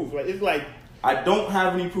proof. Like, it's like, I don't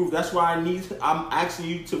have any proof. That's why I'm asking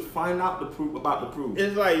you to find out the proof about the proof.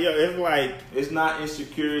 It's like, it's not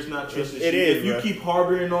insecure. It's not trust. It is. If you keep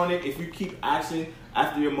harboring on it, if you keep asking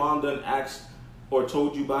after your mom done asked or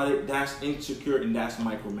told you about it, that's insecure and that's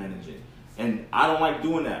micromanaging. And I don't like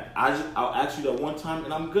doing that. I'll ask you that one time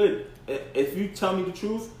and I'm good. If you tell me the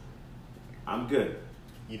truth, I'm good.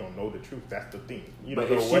 You don't know the truth. That's the thing.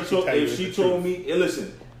 If she told me,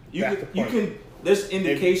 listen, you can. There's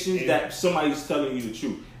indications that somebody's telling you the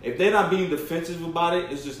truth. If they're not being defensive about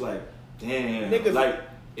it, it's just like, damn. Niggas, like,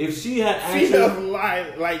 if she had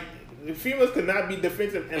answered... Females could not be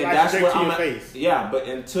defensive and lie straight to your face. Yeah, but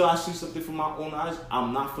until I see something from my own eyes,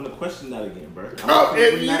 I'm not going to question that again, bro.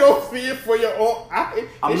 If you don't see it for your own eyes,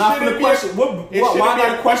 I'm not going to question. Why I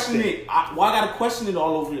got to question it? Why I got to question it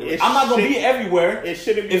all over again? I'm not going to be everywhere. It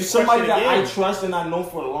shouldn't be if somebody that I trust and I know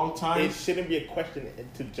for a long time. It shouldn't be a question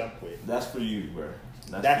to jump with. That's for you, bro.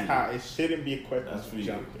 That's how it shouldn't be a question to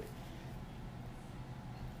jump with.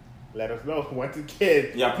 Let us know once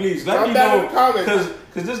again. Yeah, please let me know because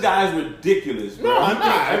this guy is ridiculous, bro. No, I'm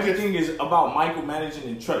not. Everything is about micromanaging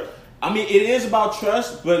and trust. I mean, it is about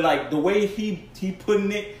trust, but like the way he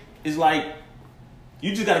putting it is like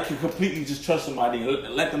You just gotta completely just trust somebody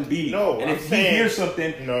and let them be. No, and I'm if saying, he hears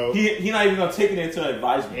something, he not even gonna take it into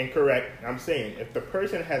advisement. Incorrect. I'm saying if the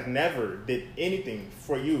person has never did anything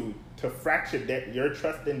for you to fracture your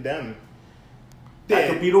trust in them, that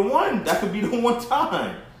could be the one. That could be the one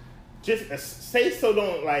time. Just say so.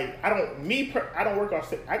 Don't like. I don't work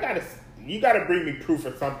off. You gotta bring me proof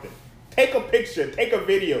or something. Take a picture. Take a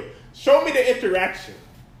video. Show me the interaction.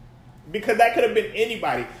 Because that could have been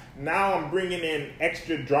anybody. Now I'm bringing in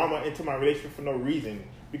extra drama into my relationship for no reason.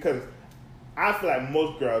 Because I feel like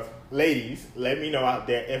most girls, ladies, let me know out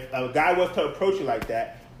there, if a guy was to approach you like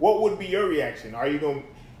that, what would be your reaction? Are you going?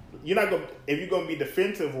 You're not going. If you're going to be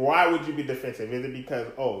defensive, why would you be defensive? Is it because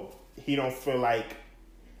he don't feel like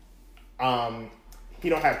he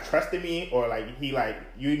don't have trust in me, or like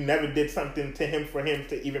you never did something to him for him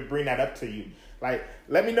to even bring that up to you? Like,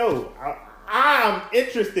 let me know. I'm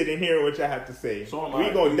interested in hearing what y'all have to say. So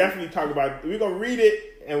we're going to definitely talk about it. We're going to read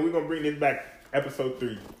it, and we're going to bring this back. Episode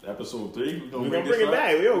 3. Episode 3? We're going to bring it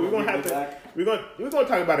back. Yo, we're going to have to. We're going to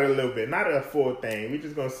talk about it a little bit. Not a full thing. We're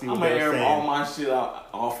just going to see what they're saying. I'm going to air all my shit out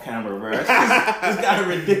off camera, bro. It's got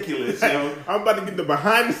ridiculous, yo. I'm about to get the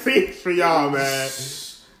behind the scenes for y'all, man.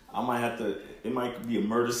 I might have to. It might be a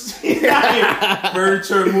murder scene.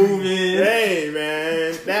 Furniture moving. Hey,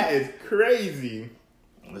 man. That is crazy.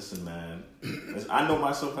 Listen, man. I know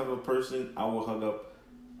myself as a person. I will hug up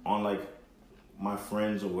on like my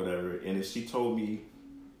friends or whatever, and if she told me,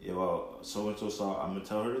 so and so saw, I'm gonna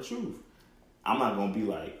tell her the truth. I'm not gonna be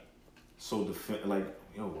like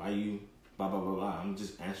why you blah blah blah blah. I'm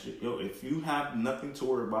just answering. If you have nothing to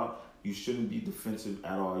worry about, you shouldn't be defensive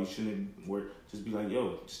at all. You shouldn't worry. Just be like,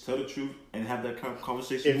 just tell the truth and have that kind of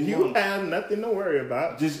conversation. If you have nothing to worry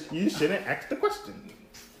about, you shouldn't ask the question.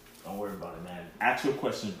 Don't worry about it, man. Ask your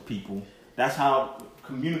question, people. That's how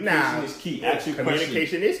communication is key. Ask your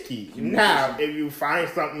communication is key. Now, if you find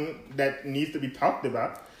something that needs to be talked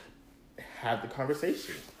about, have the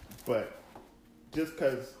conversation. But just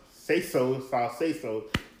because say so,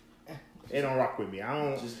 it don't rock with me.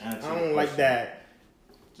 I don't like that.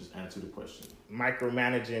 Just answer the question.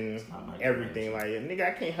 Micromanaging everything. Like, nigga,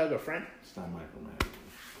 I can't hug a friend. It's not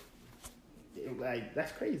micromanaging. Like,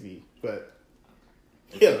 that's crazy. But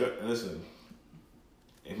listen.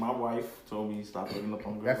 If my wife told me stop hugging up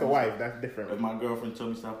on girls, that's a wife. That's different. If my girlfriend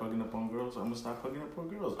told me stop hugging up on girls, I'm gonna stop hugging up on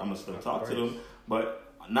girls. I'm gonna still talk to them,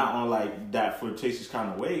 but not on like that flirtatious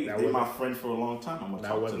kind of way. They're my friend for a long time. I'm gonna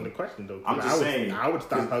talk to them. That wasn't the question though. I'm just saying. I would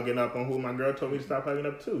stop hugging up on who my girl told me to stop hugging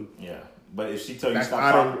up to. Yeah, but if she told you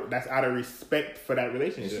stop talking, that's out of respect for that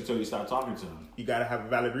relationship. If she told you stop talking to them, you gotta have a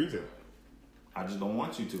valid reason. I just don't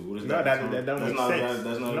want you to. What is that don't make sense.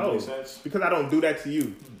 That's not make sense. Because I don't do that to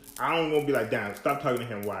you. I don't want to be like, damn, stop talking to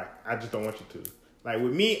him. Why? I just don't want you to. Like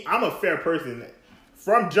with me, I'm a fair person.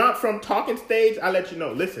 From talking stage, I let you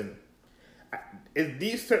know. Listen, is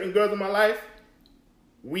these certain girls in my life?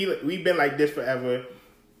 We've been like this forever.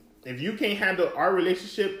 If you can't handle our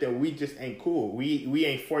relationship, then we just ain't cool. We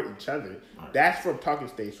ain't for each other. Right. That's from talking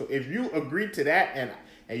stage. So if you agree to that,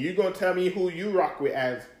 and you gonna tell me who you rock with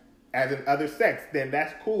as an other sex, then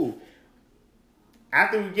that's cool.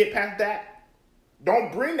 After we get past that,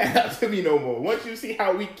 don't bring that up to me no more. Once you see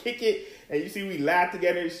how we kick it and you see we laugh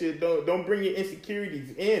together and shit, don't bring your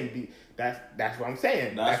insecurities in. That's what I'm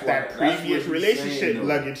saying. That's that previous relationship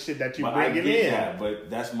luggage shit that you bringing in. That,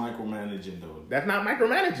 but that's micromanaging though. That's not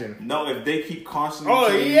micromanaging. No, if they keep constantly. Oh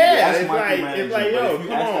yeah, it's like yo,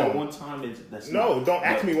 come on. One time, that's don't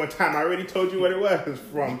ask me one time. I already told you what it was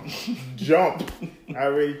from jump. I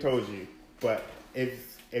already told you. But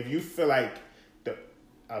if you feel like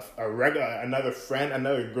another friend,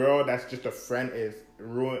 another girl that's just a friend is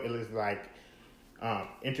like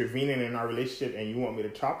intervening in our relationship, and you want me to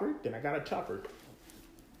chop her, then I gotta chop her.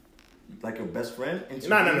 Like your best friend?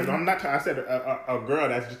 No. I'm not. I said a girl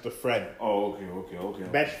that's just a friend. Oh, okay.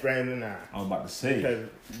 Best friend, nah. I was about to say because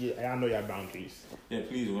I know y'all boundaries. Yeah,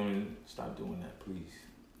 please, women, stop doing that, please.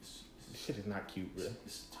 This shit is not cute, bro.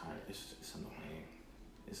 It's tired. It's annoying.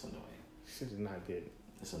 It's annoying. Shit is not good.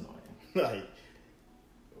 It's annoying. Like.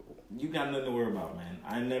 You got nothing to worry about, man.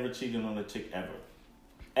 I never cheated on a chick ever.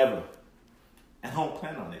 Ever. And I don't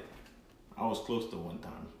plan on it. I was close to one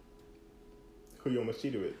time. Who you almost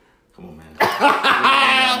cheated with? Come on, man.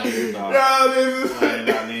 I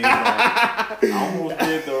almost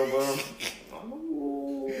did, though, bro.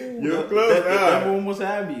 You're close, The devil almost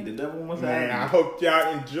had me. Man, I hope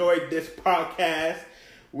y'all enjoyed this podcast.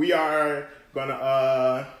 We're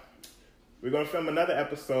gonna film another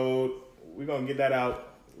episode. We're gonna get that out.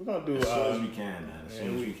 We're gonna do as soon as we can, man. As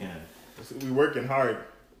soon as we can. We working hard.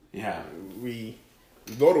 Yeah.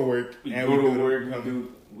 We go to work.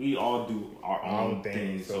 We all do our own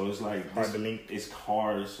thing. So it's like hard to link. It's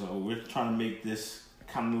hard. So we're trying to make this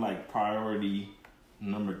kind of like priority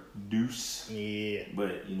number deuce. Yeah.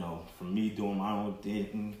 But for me doing my own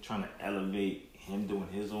thing, trying to elevate, him doing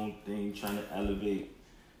his own thing, trying to elevate.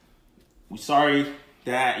 We sorry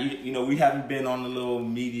that we haven't been on the little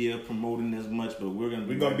media promoting as much, but we're gonna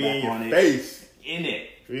be in your face. In it.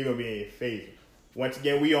 We're gonna be in your face. Once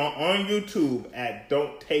again, we are on YouTube at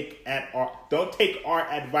Don't Take Our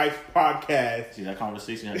Advice Podcast. See, that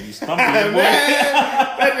conversation had to be stumping. Man,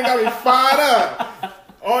 that thing got me fired up.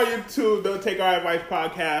 On YouTube, Don't Take Our Advice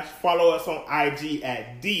Podcast. Follow us on IG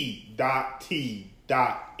at d.t.a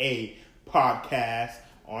podcast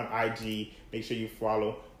on IG. Make sure you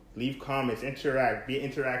follow. Leave comments, interact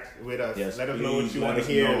with us. Yes, let us know what you want to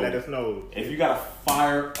hear. Let us know. If you gotta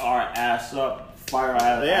fire our ass up,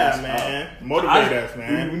 man. Motivate us,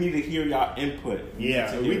 man. We need to hear y'all input. We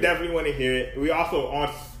definitely want to hear it. We also on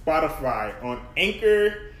Spotify, on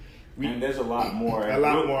Anchor. And there's a lot more.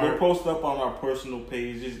 We'll post up on our personal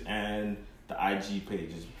pages and the IG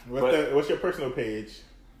pages. What's your personal page?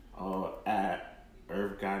 At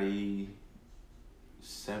Irv Gotti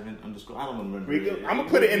 7_ I don't remember. I'm gonna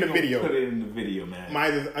put it in the video. Put it in the video, man.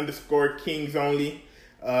 Mine is _Kings Only.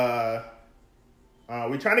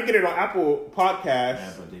 We're trying to get it on Apple Podcasts.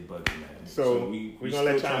 Yeah, but they bugging, man. So we're gonna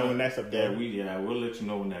let y'all know when that's up there. We'll let you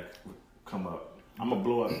know when that come up. I'm gonna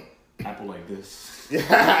blow up Apple like this.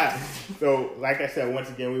 Yeah. So, like I said, once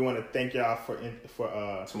again, we want to thank y'all for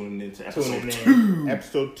tuning in to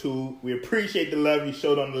episode 2. We appreciate the love you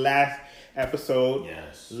showed on the last episode.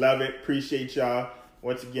 Yes. Love it. Appreciate y'all.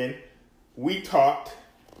 Once again, we talked.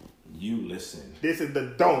 You listen. This is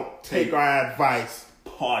the Don't Take Our Advice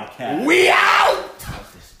Podcast. We out!